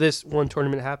not. But this one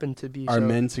tournament happened to be. Are so,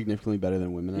 men significantly better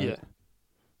than women at Yeah. it?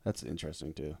 That's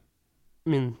interesting too. I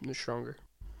mean, they're stronger.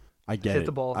 I get Hit it.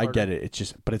 the ball I harder. get it. It's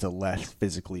just, but it's a less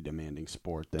physically demanding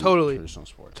sport than Totally. traditional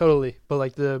sports. Totally. But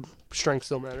like the strength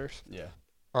still matters. Yeah.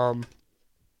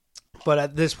 But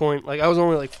at this point, like I was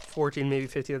only like 14, maybe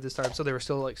 15 at this time, so there were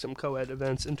still like some co-ed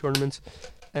events and tournaments,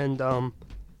 and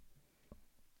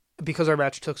because our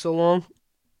match took so long,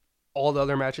 all the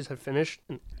other matches had finished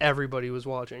and everybody was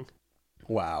watching.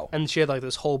 Wow. And she had like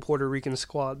this whole Puerto Rican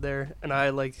squad there, and I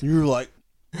like You were like,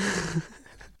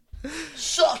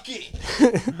 suck it.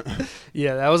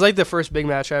 yeah, that was like the first big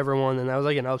match I ever won, and that was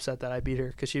like an upset that I beat her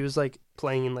because she was like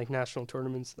playing in like national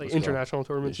tournaments, like Let's go. international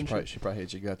tournaments she, and probably, shit. she probably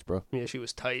hates your guts, bro. Yeah, she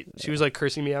was tight. She was like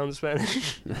cursing me out in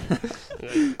Spanish. Like,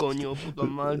 Coño puta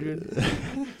madre.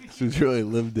 She's really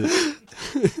lived it.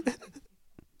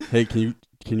 Hey, can you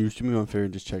do me one favor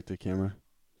and just check the camera?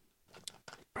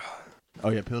 Oh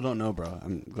yeah, people don't know, bro.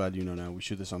 I'm glad you know now. We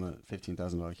shoot this on a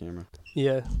 $15,000 camera.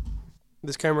 Yeah.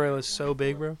 This camera is so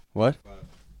big, bro. What?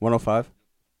 105?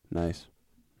 Nice.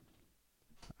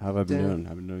 How have I been Damn. doing?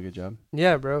 I've been doing a good job.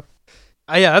 Yeah, bro.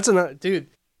 Yeah, that's another dude.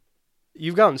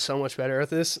 You've gotten so much better at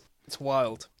this. It's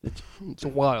wild. It's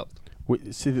wild.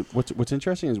 See, what's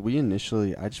interesting is we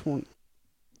initially, I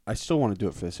still want to do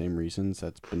it for the same reasons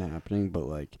that's been happening, but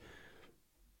like,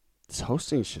 this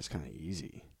hosting is just kind of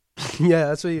easy. Yeah,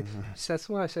 that's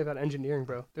what I say about engineering,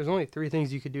 bro. There's only 3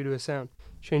 things you could do to a sound: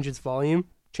 change its volume,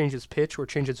 change its pitch, or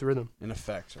change its rhythm. And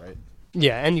effects, right?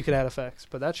 Yeah, and you could add effects,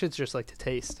 but that shit's just like to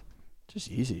taste. Just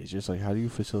easy. It's just like, how do you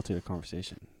facilitate a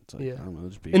conversation? It's like, Yeah. I don't know.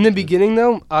 Just be In the good. beginning,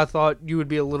 though, I thought you would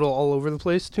be a little all over the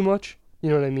place too much. You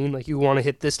know what I mean? Like you want to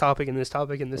hit this topic and this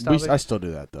topic and this topic. I still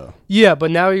do that though. Yeah, but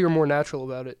now you're more natural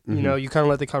about it. Mhm. You know, you kind of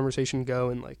let the conversation go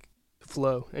and like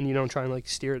flow, and you don't try and like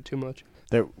steer it too much.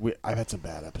 I've had some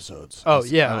bad episodes. Oh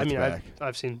yeah, I looked mean back.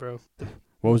 I've seen, bro.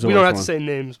 What was the We don't worst have to one? say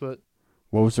names, but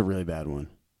What was the really bad one?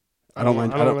 I don't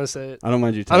mind. I don't want to say it. I don't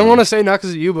mind you. I don't want to say it not because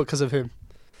of you, but because of him.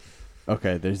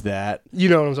 Okay, there's that. You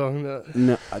know what I'm talking about.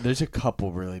 No, there's a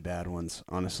couple really bad ones,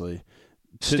 honestly.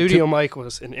 Studio Mike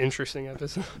was an interesting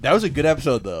episode. That was a good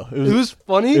episode, though. It was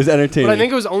funny, It was entertaining. but I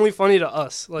think it was only funny to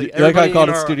us. Like you like how I everybody called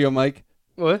in it our- Studio Mike?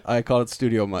 What? I called it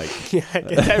Studio Mike. Yeah,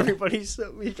 everybody's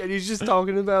so weak, and he's just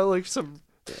talking about like some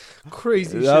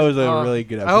crazy shit. That was a really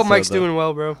good episode. I hope Mike's though. doing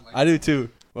well, bro. I do too.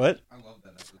 What? I love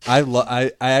that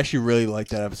episode. I actually really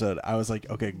liked that episode. I was like,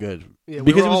 okay, good. Yeah, we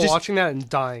Because were it was all just- watching that and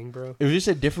dying, bro. It was just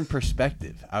a different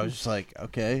perspective. I was just like,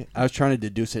 okay. I was trying to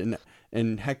deduce it,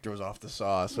 and Hector was off the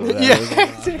sauce. So that Yeah.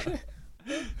 was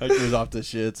Hector was off the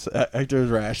shits. Hector was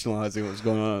rationalizing what was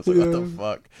going on. I was like, what the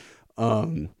fuck?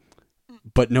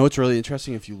 But no, it's really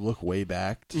interesting if you look way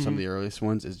back to some of the earliest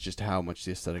ones, is just how much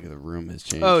the aesthetic of the room has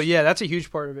changed. Oh yeah, that's a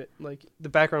huge part of it. Like the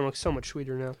background looks so much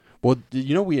sweeter now. Well,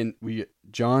 you know, we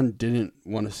John didn't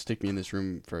want to stick me in this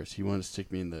room first. He wanted to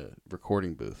stick me in the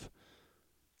recording booth.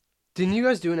 Didn't you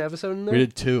guys do an episode in there? We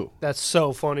did 2. That's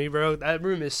so funny, bro. That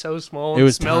room is so small. It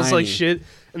was smells tiny. like shit,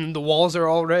 and the walls are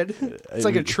all red. It's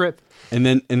like a trip. And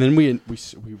then we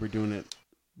were doing it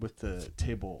with the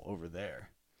table over there.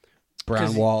 Brown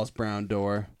 'Cause walls, brown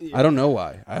door. Yeah. I don't know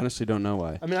why. I honestly don't know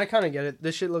why. I mean, I kind of get it.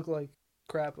 This shit looked like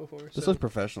crap before. This so- looks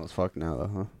professional as fuck now,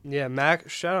 though, huh? Yeah, Max.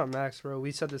 Shout out Max, bro.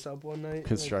 We set this up one night.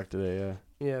 Constructed it,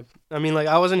 yeah. Yeah, I mean, like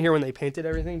I wasn't here when they painted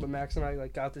everything, but Max and I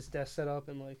like got this desk set up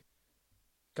and like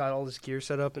got all this gear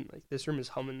set up, and like this room is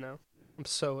humming now. I'm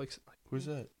so excited. Who's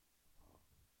that?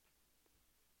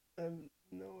 I have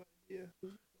no idea.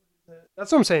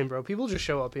 That's what I'm saying, bro. People just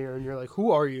show up here, and you're like, "Who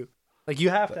are you?" Like you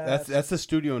have to. That's the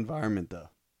studio environment, though.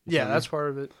 You yeah, feel me? that's part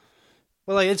of it.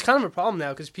 But like, it's kind of a problem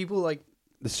now because people like.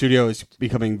 The studio is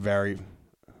becoming very.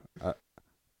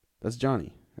 That's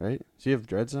Johnny, right? Does he have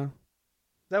dreads now?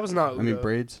 That was not Udo. I mean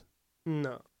braids.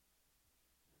 No.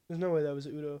 There's no way that was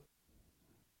Udo.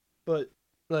 But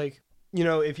like,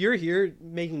 if you're here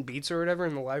making beats or whatever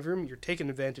in the live room, you're taking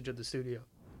advantage of the studio.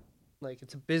 Like,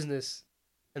 it's a business,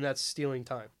 and that's stealing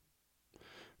time.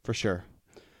 For sure.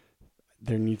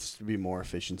 There needs to be more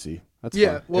efficiency. That's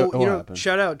Yeah, fine. well, It'll happen.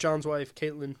 shout out John's wife,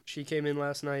 Caitlin. She came in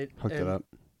last night. Hooked it up.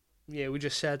 Yeah, we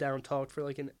just sat down and talked for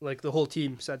the whole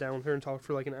team sat down with her and talked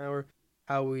for like an hour.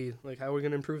 How we're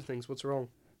gonna improve things? What's wrong?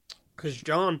 Because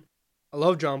John, I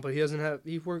love John, but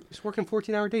he's working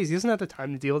 14-hour days. He doesn't have the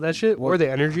time to deal with that shit or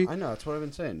the energy. I know, that's what I've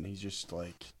been saying. He's just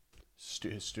like,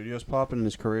 his studio's popping and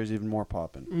his career's even more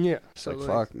popping. Yeah, so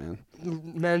fuck, man.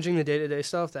 Managing the day-to-day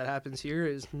stuff that happens here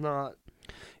is not.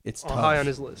 It's tough. High on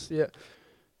his list. Yeah,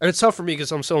 and it's tough for me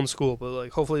because I'm still in school. But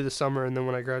like, hopefully this summer, and then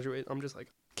when I graduate, I'm just like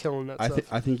killing that stuff.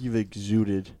 I think you've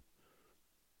exuded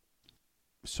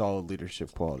solid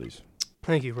leadership qualities.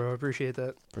 Thank you, bro. I appreciate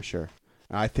that. For sure.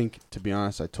 And I think, to be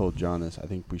honest, I told John this. I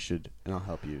think we should, and I'll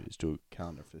help you, is do a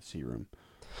calendar for the C room.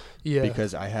 Yeah.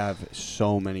 Because I have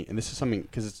so many, and this is something,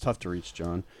 because it's tough to reach,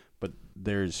 John, but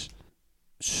there's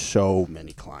so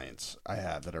many clients I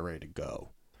have that are ready to go.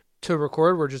 To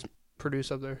record, we're just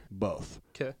produce up there. Both.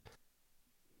 Okay.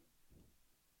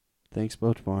 Thanks,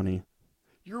 Boat Bonnie.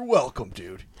 You're welcome,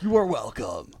 dude. You are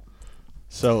welcome.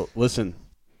 So, listen.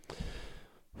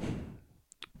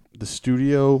 The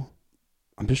studio,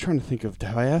 I'm just trying to think of,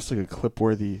 have I asked like a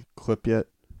clip-worthy clip yet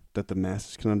that the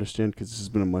masses can understand? Because this has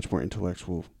been a much more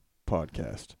intellectual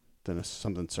podcast than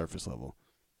something surface level.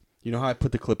 You know how I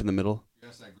put the clip in the middle? You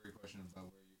asked that great question about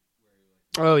where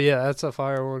you like. Oh, yeah, that's a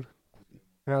fire one.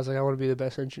 And I was like, I want to be the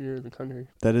best engineer in the country.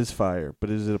 That is fire,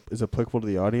 but is it applicable to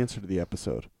the audience or to the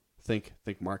episode? Think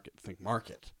market. Think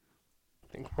market.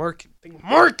 Think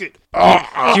market.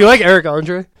 Do you like Eric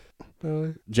Andre?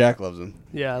 Jack loves him.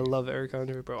 Yeah, I love Eric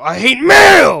Andre, bro. I hate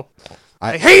mail.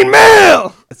 I hate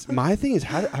mail. My thing is,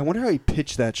 I wonder how he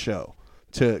pitched that show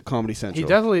to Comedy Central. He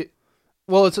definitely.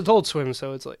 Well, it's Adult Swim,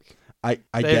 so it's like I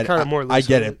they get kind it. of more I loose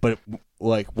get with it, but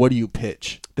like, what do you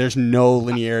pitch? There's no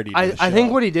linearity. To the show. I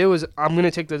think what he did was, I'm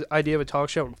gonna take the idea of a talk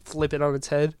show and flip it on its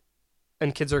head,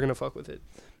 and kids are gonna fuck with it.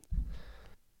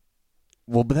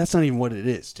 Well, but that's not even what it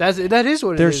is. That is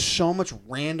what it is. There's so much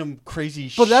random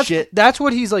crazy but shit. That's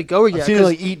what he's like going at. I've seen him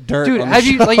like eat dirt. Dude, on have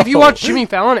the you show. like if you watch Jimmy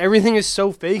Fallon, everything is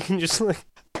so fake and just like.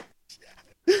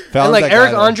 Fallon's and like that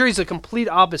Eric guy, Andre's the complete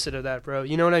opposite of that, bro.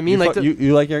 You know what I mean?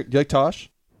 You like Tosh?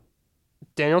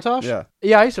 Daniel Tosh? Yeah.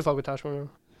 Yeah, I used to fuck with Tosh one.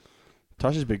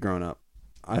 Tosh is big growing up.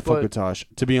 I fuck with Tosh.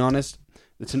 To be honest,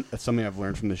 it's something I've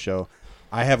learned from the show.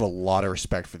 I have a lot of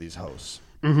respect for these hosts.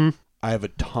 Mm-hmm. I have a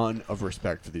ton of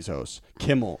respect for these hosts.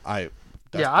 Kimmel, I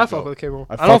fuck with Kimmel.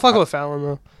 I don't fuck with Fallon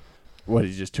though. What,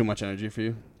 he's just too much energy for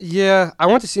you? Yeah, I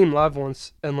went to see him live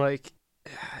once, and like,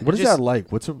 what is that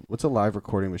like? What's a live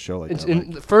recording of a show like that?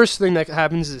 Like? The first thing that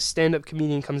happens is a stand-up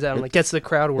comedian comes out and like gets the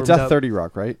crowd warmed up. It's at 30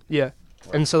 Rock, right? Yeah,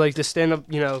 and so like the stand-up,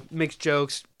 makes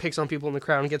jokes, picks on people in the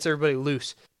crowd, and gets everybody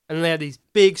loose. And then they have these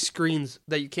big screens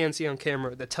that you can't see on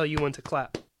camera that tell you when to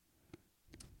clap.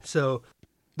 So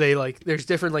they there's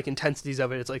different intensities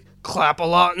of it. It's like clap a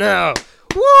lot now,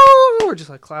 woo, or just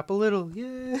like clap a little,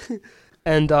 yeah.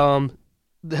 And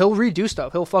he'll redo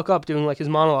stuff. He'll fuck up doing his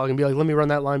monologue and be like, "Let me run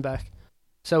that line back."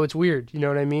 So it's weird. You know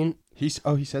what I mean? He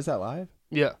says that live?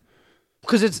 Yeah,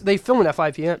 because they film it at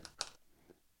 5 p.m.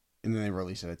 and then they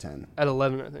release it at 10. At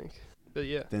 11, I think. But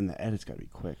yeah. Then the edit's got to be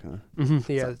quick, huh? Mm-hmm,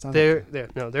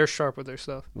 yeah, they're sharp with their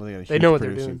stuff. Well, they got a they huge know what they're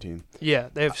producing doing. Team. Yeah,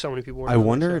 they have so many people working. I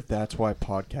wonder if that's why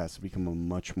podcasts have become a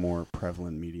much more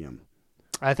prevalent medium.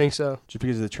 I think so. Just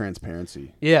because of the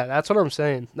transparency. Yeah, that's what I'm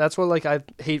saying. That's what I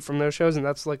hate from those shows, and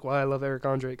that's why I love Eric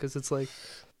Andre, because it's I'm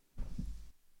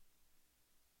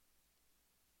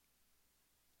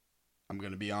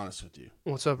gonna be honest with you.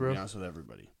 What's up, bro? Be honest with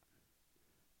everybody.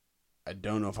 I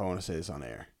don't know if I want to say this on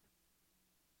air.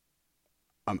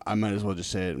 I might as well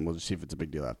just say it, and we'll just see if it's a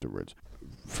big deal afterwards.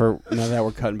 For now that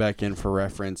we're cutting back in for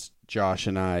reference, Josh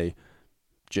and I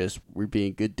we're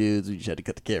being good dudes. We just had to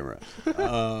cut the camera.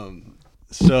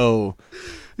 So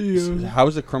how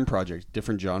was the Crumb Project?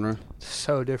 Different genre?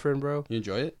 So different, bro. You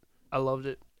enjoy it? I loved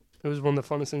it. It was one of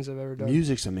the funnest things I've ever done.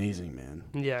 Music's amazing, man.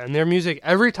 Yeah, and their music,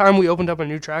 every time we opened up a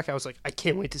new track, I was like, I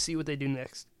can't wait to see what they do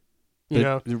next.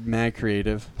 They're mad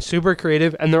creative. Super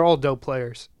creative, and they're all dope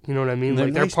players. You know what I mean?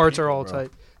 They're their nice parts people, are all bro.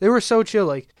 tight. They were so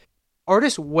chill.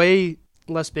 Artists way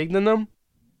less big than them,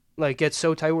 get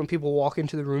so tight when people walk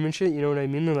into the room and shit. You know what I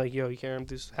mean? They're like, yo, you can't have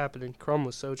this happening. Crumb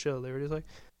was so chill. They were just like,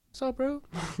 what's up, bro?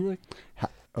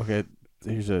 Okay,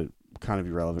 here's a kind of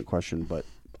irrelevant question, but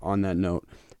on that note,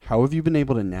 how have you been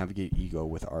able to navigate ego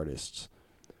with artists?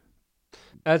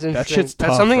 That's interesting. That shit's tough,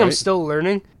 That's something I'm right? still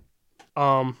learning.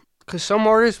 Because some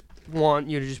artists want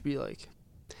you to just be like,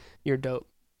 you're dope.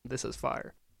 This is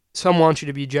fire. some want you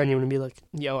to be genuine and be like,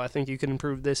 yo, I think you can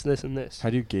improve this, this, and this. How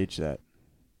do you gauge that?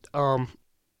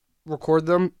 Record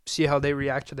them, see how they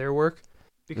react to their work.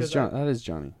 Because That is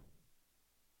Johnny.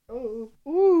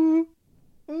 Ooh.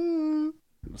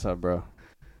 What's up, bro?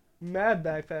 Mad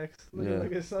backpacks. Looking Yeah.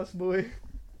 like a sus boy.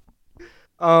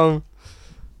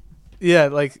 Yeah,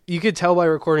 like, you could tell by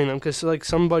recording them, because, like,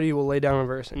 somebody will lay down a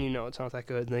verse, and you know it's not that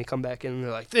good, and they come back in, and they're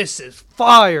like, this is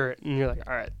fire! And you're like,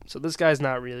 alright, so this guy's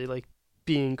not really, like,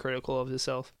 being critical of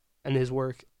himself and his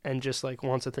work, and just, like,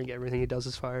 wants to think everything he does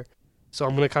is fire. So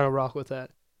I'm gonna kind of rock with that.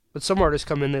 But some artists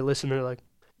come in, they listen, they're like,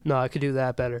 no, I could do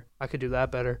that better. I could do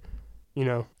that better. You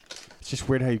know? It's just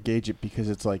weird how you gauge it, because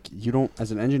it's like, you don't, as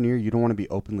an engineer, you don't want to be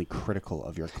openly critical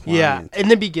of your client. Yeah, in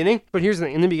the beginning, but here's the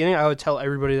thing, in the beginning, I would tell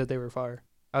everybody that they were fire.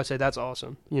 I would say, that's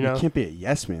awesome, you know? You can't be a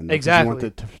yes man. Though, 'cause Exactly. You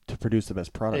want to produce the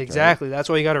best product. Exactly. That's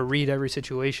why you got to read every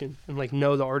situation and, like,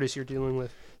 know the artist you're dealing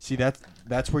with. See, that's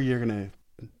where you're gonna.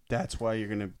 That's why you're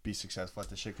gonna be successful at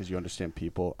this shit, because you understand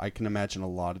people. I can imagine a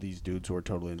lot of these dudes who are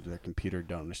totally into their computer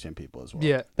don't understand people as well.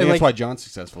 Yeah, And and, that's like, why John's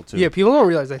successful too. Yeah, people don't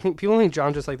realize. People think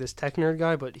John's just like this tech nerd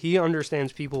guy, but he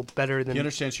understands people better than He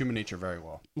understands human nature very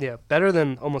well. yeah, better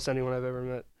than almost anyone I've ever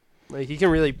met. Like, he can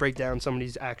really break down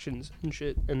somebody's actions and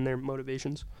shit and their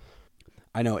motivations.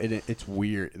 I know it's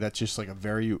weird. That's just like a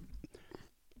very.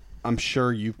 I'm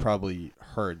sure you've probably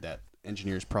heard that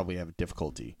engineers probably have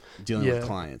difficulty dealing with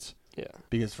clients. Yeah,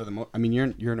 Because for the I mean,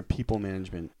 you're in a people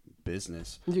management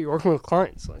business, you're working with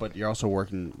clients, like. but you're also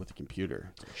working with a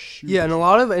computer. Yeah, and a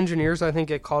lot of engineers, I think,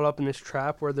 get caught up in this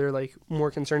trap where they're, like,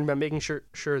 more concerned about making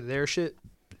sure their shit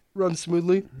runs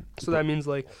smoothly. So that means,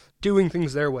 like, doing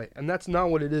things their way. And that's not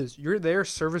what it is. You're there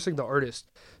servicing the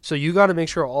artist. So you got to make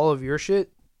sure all of your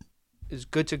shit is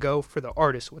good to go for the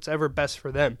artist, whatever best for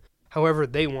them, however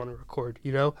they want to record,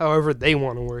 you know, however they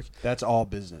want to work. That's all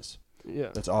business. Yeah.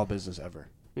 That's all business ever.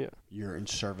 Yeah. You're in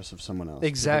service of someone else.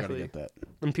 Exactly. People gotta get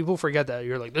that. And people forget that.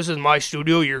 You're like, this is my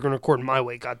studio. You're going to record my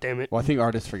way. God damn it. Well, I think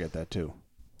artists forget that too.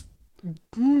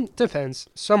 Depends.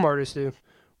 Some artists do.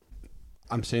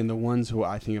 I'm saying the ones who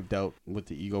I think have dealt with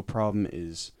the ego problem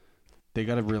is they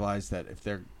got to realize that if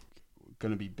they're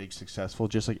going to be big successful,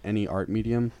 just like any art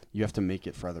medium, you have to make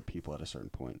it for other people at a certain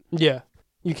point. Yeah.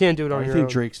 You can't do it on I your think own.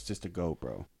 Drake's just a goat,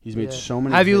 bro. He's made Yeah. so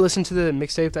many. Have you hits. listened to the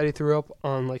mixtape that he threw up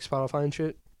on, like, Spotify and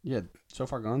shit? Yeah, So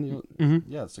Far Gone.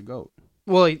 Mm-hmm. Yeah, it's a goat.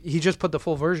 Well, he just put the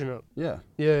full version up. Yeah,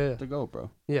 Yeah. it's a goat, bro.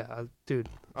 Yeah, dude.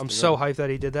 I'm It's a so goat. hyped that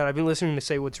he did that. I've been listening to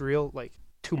Say What's Real, like,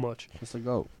 too much. It's a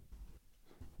goat.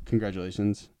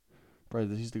 Congratulations, bro.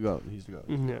 He's the goat. He's the goat.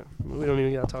 Yeah. We don't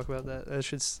even got to talk about that. That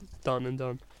shit's done and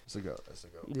done. It's a goat. That's a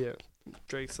goat. Yeah.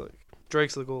 Drake's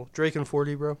the goal. Drake and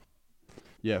 40, bro.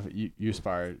 Yeah, you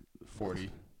aspire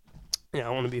 40. Yeah, I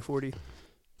want to be 40.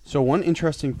 So one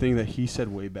interesting thing that he said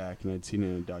way back, and I'd seen it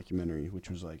in a documentary, which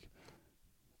was like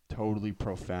totally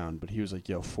profound, but he was like,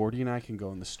 yo, 40 and I can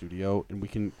go in the studio and we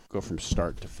can go from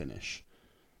start to finish.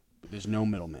 But there's no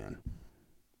middleman.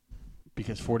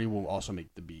 Because 40 will also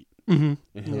make the beat. Mm-hmm.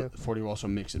 And 40 will also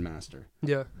mix and master.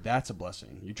 Yeah. That's a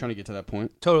blessing. You trying to get to that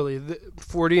point? Totally.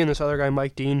 40 and this other guy,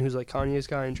 Mike Dean, who's like Kanye's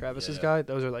guy and Travis's Yeah. guy,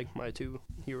 those are like my two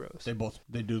heroes.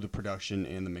 They do the production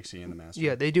and the mixing and the mastering.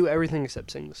 Yeah, they do everything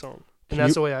except sing the song. And Can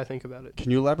that's you- the way I think about it.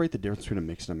 Can you elaborate the difference between a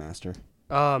mix and a master?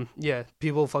 Yeah,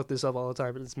 people fuck this up all the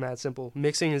time, but it's mad simple.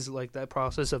 Mixing is like that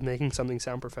process of making something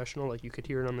sound professional, like you could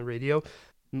hear it on the radio.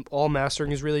 All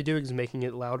mastering is really doing is making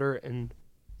it louder, and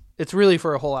it's really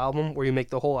for a whole album where you make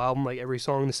the whole album, like every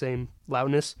song, the same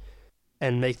loudness,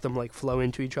 and make them like flow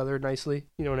into each other nicely.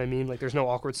 You know what I mean? Like there's no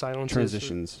awkward silences.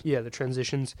 Transitions. Yeah, the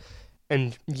transitions,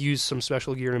 and use some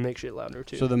special gear to make shit louder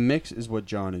too. So the mix is what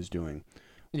John is doing.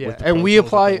 yeah, With the and Pro we Tools, with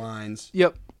apply. the lines.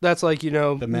 Yep, that's like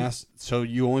So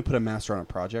you only put a master on a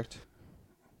project?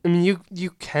 I mean, you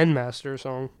can master a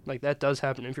song. Like, that does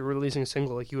happen. If you're releasing a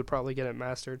single, like, you would probably get it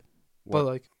mastered. But,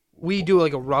 like, we do,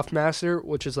 like, a rough master,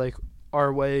 which is, like,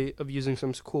 our way of using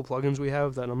some cool plugins we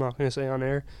have that I'm not going to say on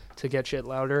air to get shit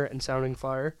louder and sounding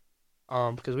fire.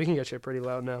 Because we can get shit pretty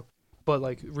loud now. But,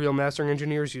 like, real mastering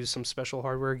engineers use some special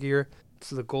hardware gear. It's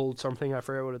the gold something, I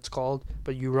forget what it's called.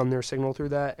 But you run their signal through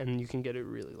that, and you can get it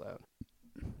really loud.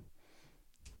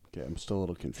 Okay, I'm still a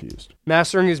little confused.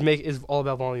 Mastering is all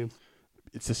about volume.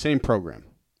 It's the same program.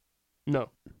 No.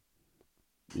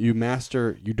 You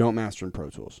don't master in Pro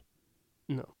Tools.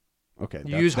 No. Okay.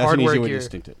 You use that's hardware an easy way to gear.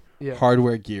 distinct it. Yeah.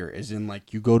 Hardware gear is in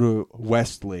like you go to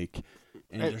Westlake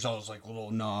and And- there's all those like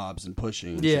little knobs and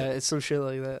pushing. And Yeah, shit. it's some shit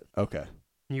like that. Okay.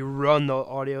 You run the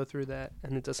audio through that,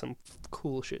 and it does some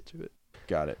cool shit to it.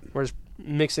 Got it. Whereas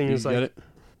mixing You is get like it?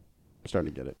 I'm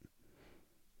starting to get it.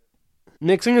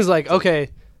 mixing is like, okay,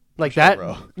 Like Sure, that,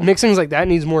 bro. mixings like that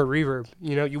needs more reverb.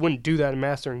 You know, you wouldn't do that in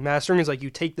mastering. Mastering is like you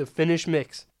take the finished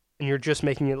mix and you're just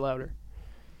making it louder.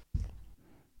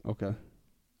 Okay.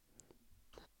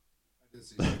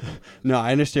 No,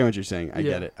 I understand what you're saying. I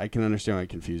get it. I can understand why it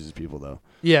confuses people, though.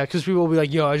 Yeah, because people will be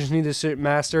like, yo, I just need this shit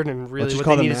mastered, and really Let's just what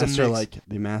call they the need is a master mix. like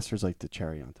the master's like the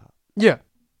cherry on top. Yeah.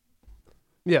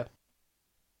 Yeah. The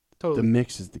Totally.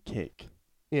 mix is the cake.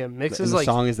 Yeah, mix And is the like...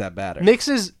 song is that batter. Mix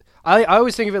is... I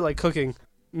always think of it like cooking,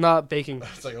 not baking.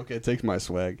 It's like, okay, it takes my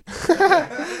swag.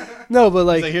 No, but It's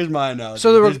like... like, here's my analogy.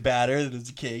 So There's batter, there's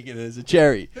a cake, and there's a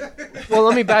cherry. Well,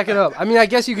 let me back it up. I mean, I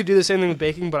guess you could do the same thing with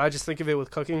baking, but I just think of it with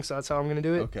cooking, so that's how I'm going to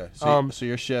do it. Okay, so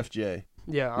you're Chef Jay.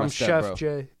 Yeah, My I'm step Chef bro.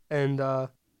 Jay. And,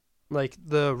 like,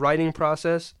 the writing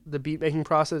process, the beat-making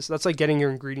process, that's like getting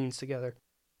your ingredients together.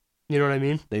 You know what I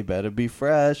mean? They better be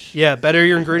fresh. Yeah, better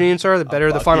your ingredients are, the better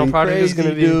the final Fucking product is going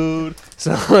to crazy, be. dude.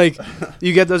 So, like,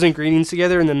 you get those ingredients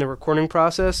together, and then the recording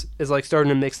process is, like, starting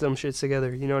to mix them shits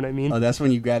together. You know what I mean? Oh, that's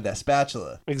when you grab that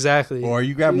spatula. Exactly. Or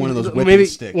you grab one of those whipping Maybe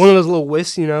sticks. one of those little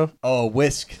whisks, you know? Oh,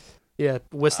 whisk. Yeah,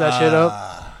 whisk that shit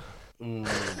up.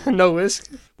 No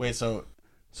whisk? Wait, so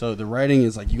the writing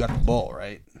is like you got the bowl,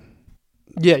 right?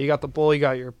 Yeah, you got the bowl, you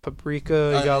got your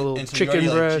paprika, you got a little and so chicken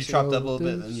you already, breast. you chopped got up a little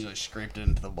bit, this. and you like scraped it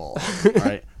into the bowl,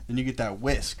 right? Then you get that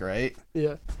whisk, right?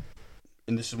 Yeah,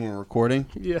 And this is when we're recording.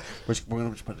 yeah. We're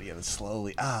gonna just put it together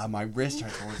slowly. My wrist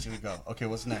hurts. Where's it gonna go? Okay,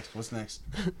 what's next? What's next?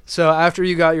 So after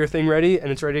you got your thing ready and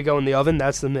it's ready to go in the oven,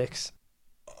 that's the mix.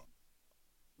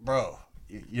 Bro,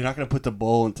 you're not gonna put the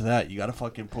bowl into that. You gotta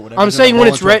fucking put whatever. I'm saying when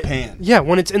it's ready. Pan. Yeah,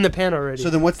 when it's in the pan already. So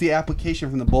then, what's the application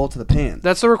from the bowl to the pan?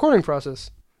 That's the recording process.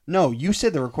 No, you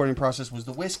said the recording process was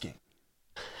the whisking.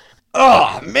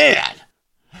 Oh man.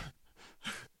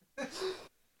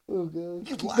 Oh, God.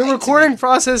 The recording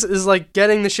process is like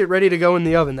getting the shit ready to go in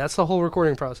the oven. That's the whole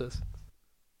recording process.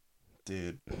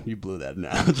 Dude, you blew that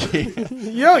analogy.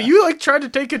 Yo, you like tried to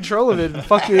take control of it and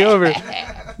fuck me over.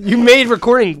 You made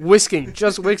recording whisking,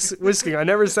 just whisking. I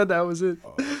never said that was it.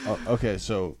 Okay,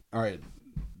 so all right,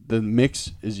 the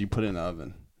mix is you put it in the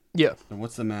oven. Yeah, And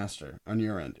what's the master on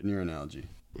your end? In your analogy,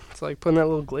 it's like putting that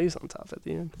little glaze on top at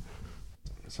the end.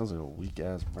 it sounds like a weak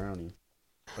ass brownie.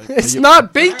 It's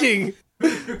not baking.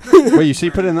 Wait, you say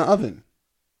you put it in the oven,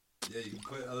 Yeah, you can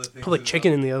put other things. Put like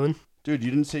chicken in the oven. dude?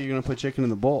 You didn't say you're gonna put chicken in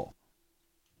the bowl.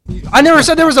 I never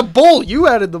said there was a bowl. You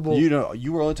added the bowl. You know,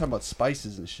 you were only talking about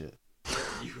spices and shit.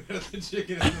 You put the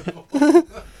chicken in the bowl.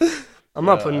 I'm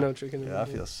not putting no chicken in Yeah, I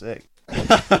the feel bowl. sick.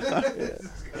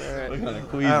 Alright. Look kinda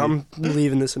queasy. I'm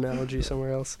leaving this analogy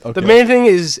somewhere else. Okay. The main thing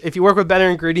is if you work with better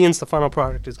ingredients, the final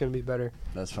product is going to be better.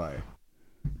 That's fire.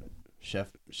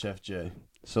 Chef Jay.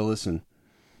 So listen,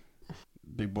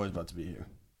 Big Boy's about to be here.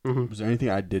 Mm-hmm. Was there anything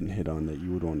I didn't hit on that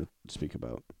you would want to speak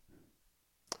about?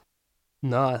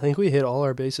 No, I think we hit all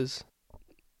our bases.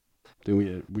 Then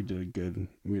we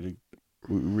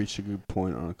reached a good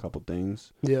point on a couple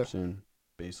things. Yeah. Saying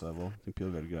base level. I think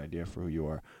people got a good idea for who you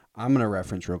are. I'm gonna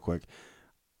reference real quick.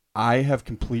 I have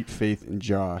complete faith in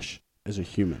Josh as a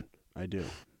human. I do.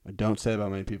 I don't say that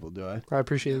about many people, do I? I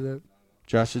appreciate that.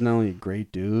 Josh is not only a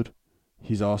great dude,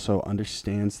 he's also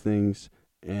understands things,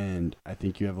 and I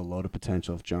think you have a load of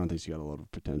potential. If John thinks you got a load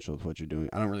of potential with what you're doing,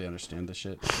 I don't really understand this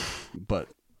shit, but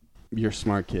you're a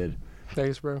smart kid.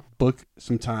 Thanks, bro. Book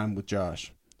some time with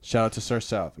Josh. Shout out to Sir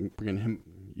South. We're getting him.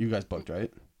 You guys booked,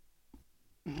 right?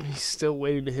 He's still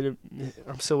waiting to hit him.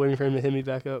 I'm still waiting for him to hit me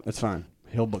back up. That's fine.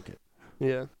 He'll book it.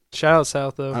 Yeah. Shout out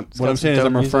South, though. What I'm saying is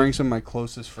I'm referring some of my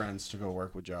closest friends to go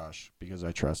work with Josh because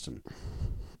I trust him.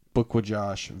 Book with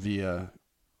Josh via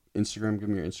Instagram. Give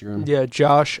me your Instagram. Yeah,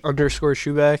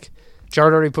 Josh_Schuback.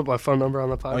 John already put my phone number on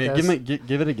the podcast. Oh yeah,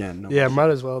 give it again. No Yeah, worries. might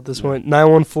as well at this point.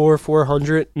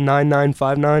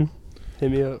 914-400-9959.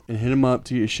 Hit me up. And hit him up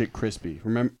to get your shit crispy.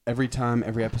 Remember, every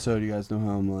episode, you guys know how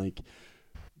I'm like,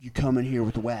 you come in here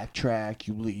with a whack track,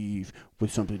 you leave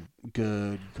with something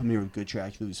good. You come here with a good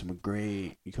track, you leave with something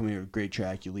great. You come here with a great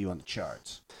track, you leave on the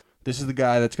charts. This is the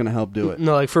guy that's going to help do it.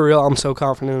 No, like, for real, I'm so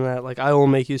confident in that. Like, I will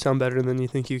make you sound better than you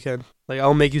think you can. Like,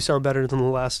 I'll make you sound better than the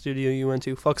last studio you went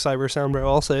to. Fuck Cyber Sound,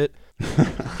 bro. I'll say it.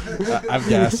 I've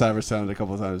gassed Cyber Sound a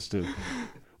couple of times, too.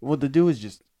 What to do is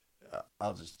just,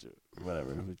 I'll just do it.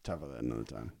 Whatever. We'll talk about that another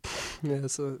time. Yeah,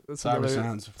 that's Cyber another,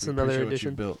 Sounds. it's We another appreciate what you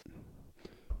edition. built.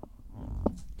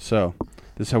 So,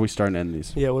 this is how we start and end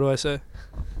these. Yeah, what do I say?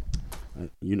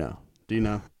 You know. Do you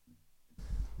know?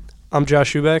 I'm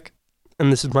Josh Schuback,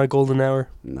 and this is my golden hour.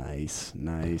 Nice.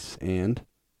 And?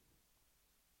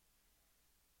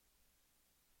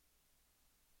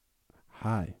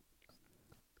 Hi.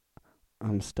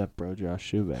 I'm stepbro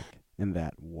Josh Schuback, and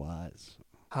that was...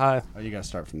 Hi, Oh, you gotta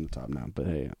start from the top now, but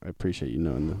hey, I appreciate you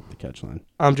knowing the catch line.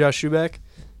 I'm Josh Schuback,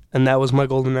 And that was my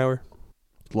golden hour.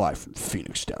 Live from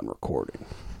Phoenix Down recording.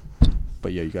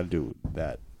 But yeah, you got to do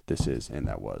that. This is and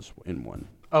that was in one.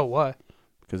 Oh, why?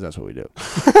 Because that's what we do.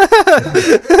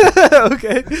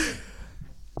 Okay.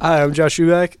 Hi, I'm Josh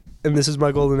Schuback, and this is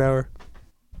my golden hour.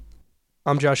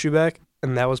 I'm Josh Schuback,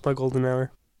 and that was my golden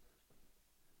hour.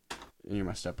 And you're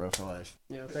my stepbro for life.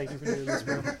 Yeah, thank you for doing this,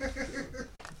 bro.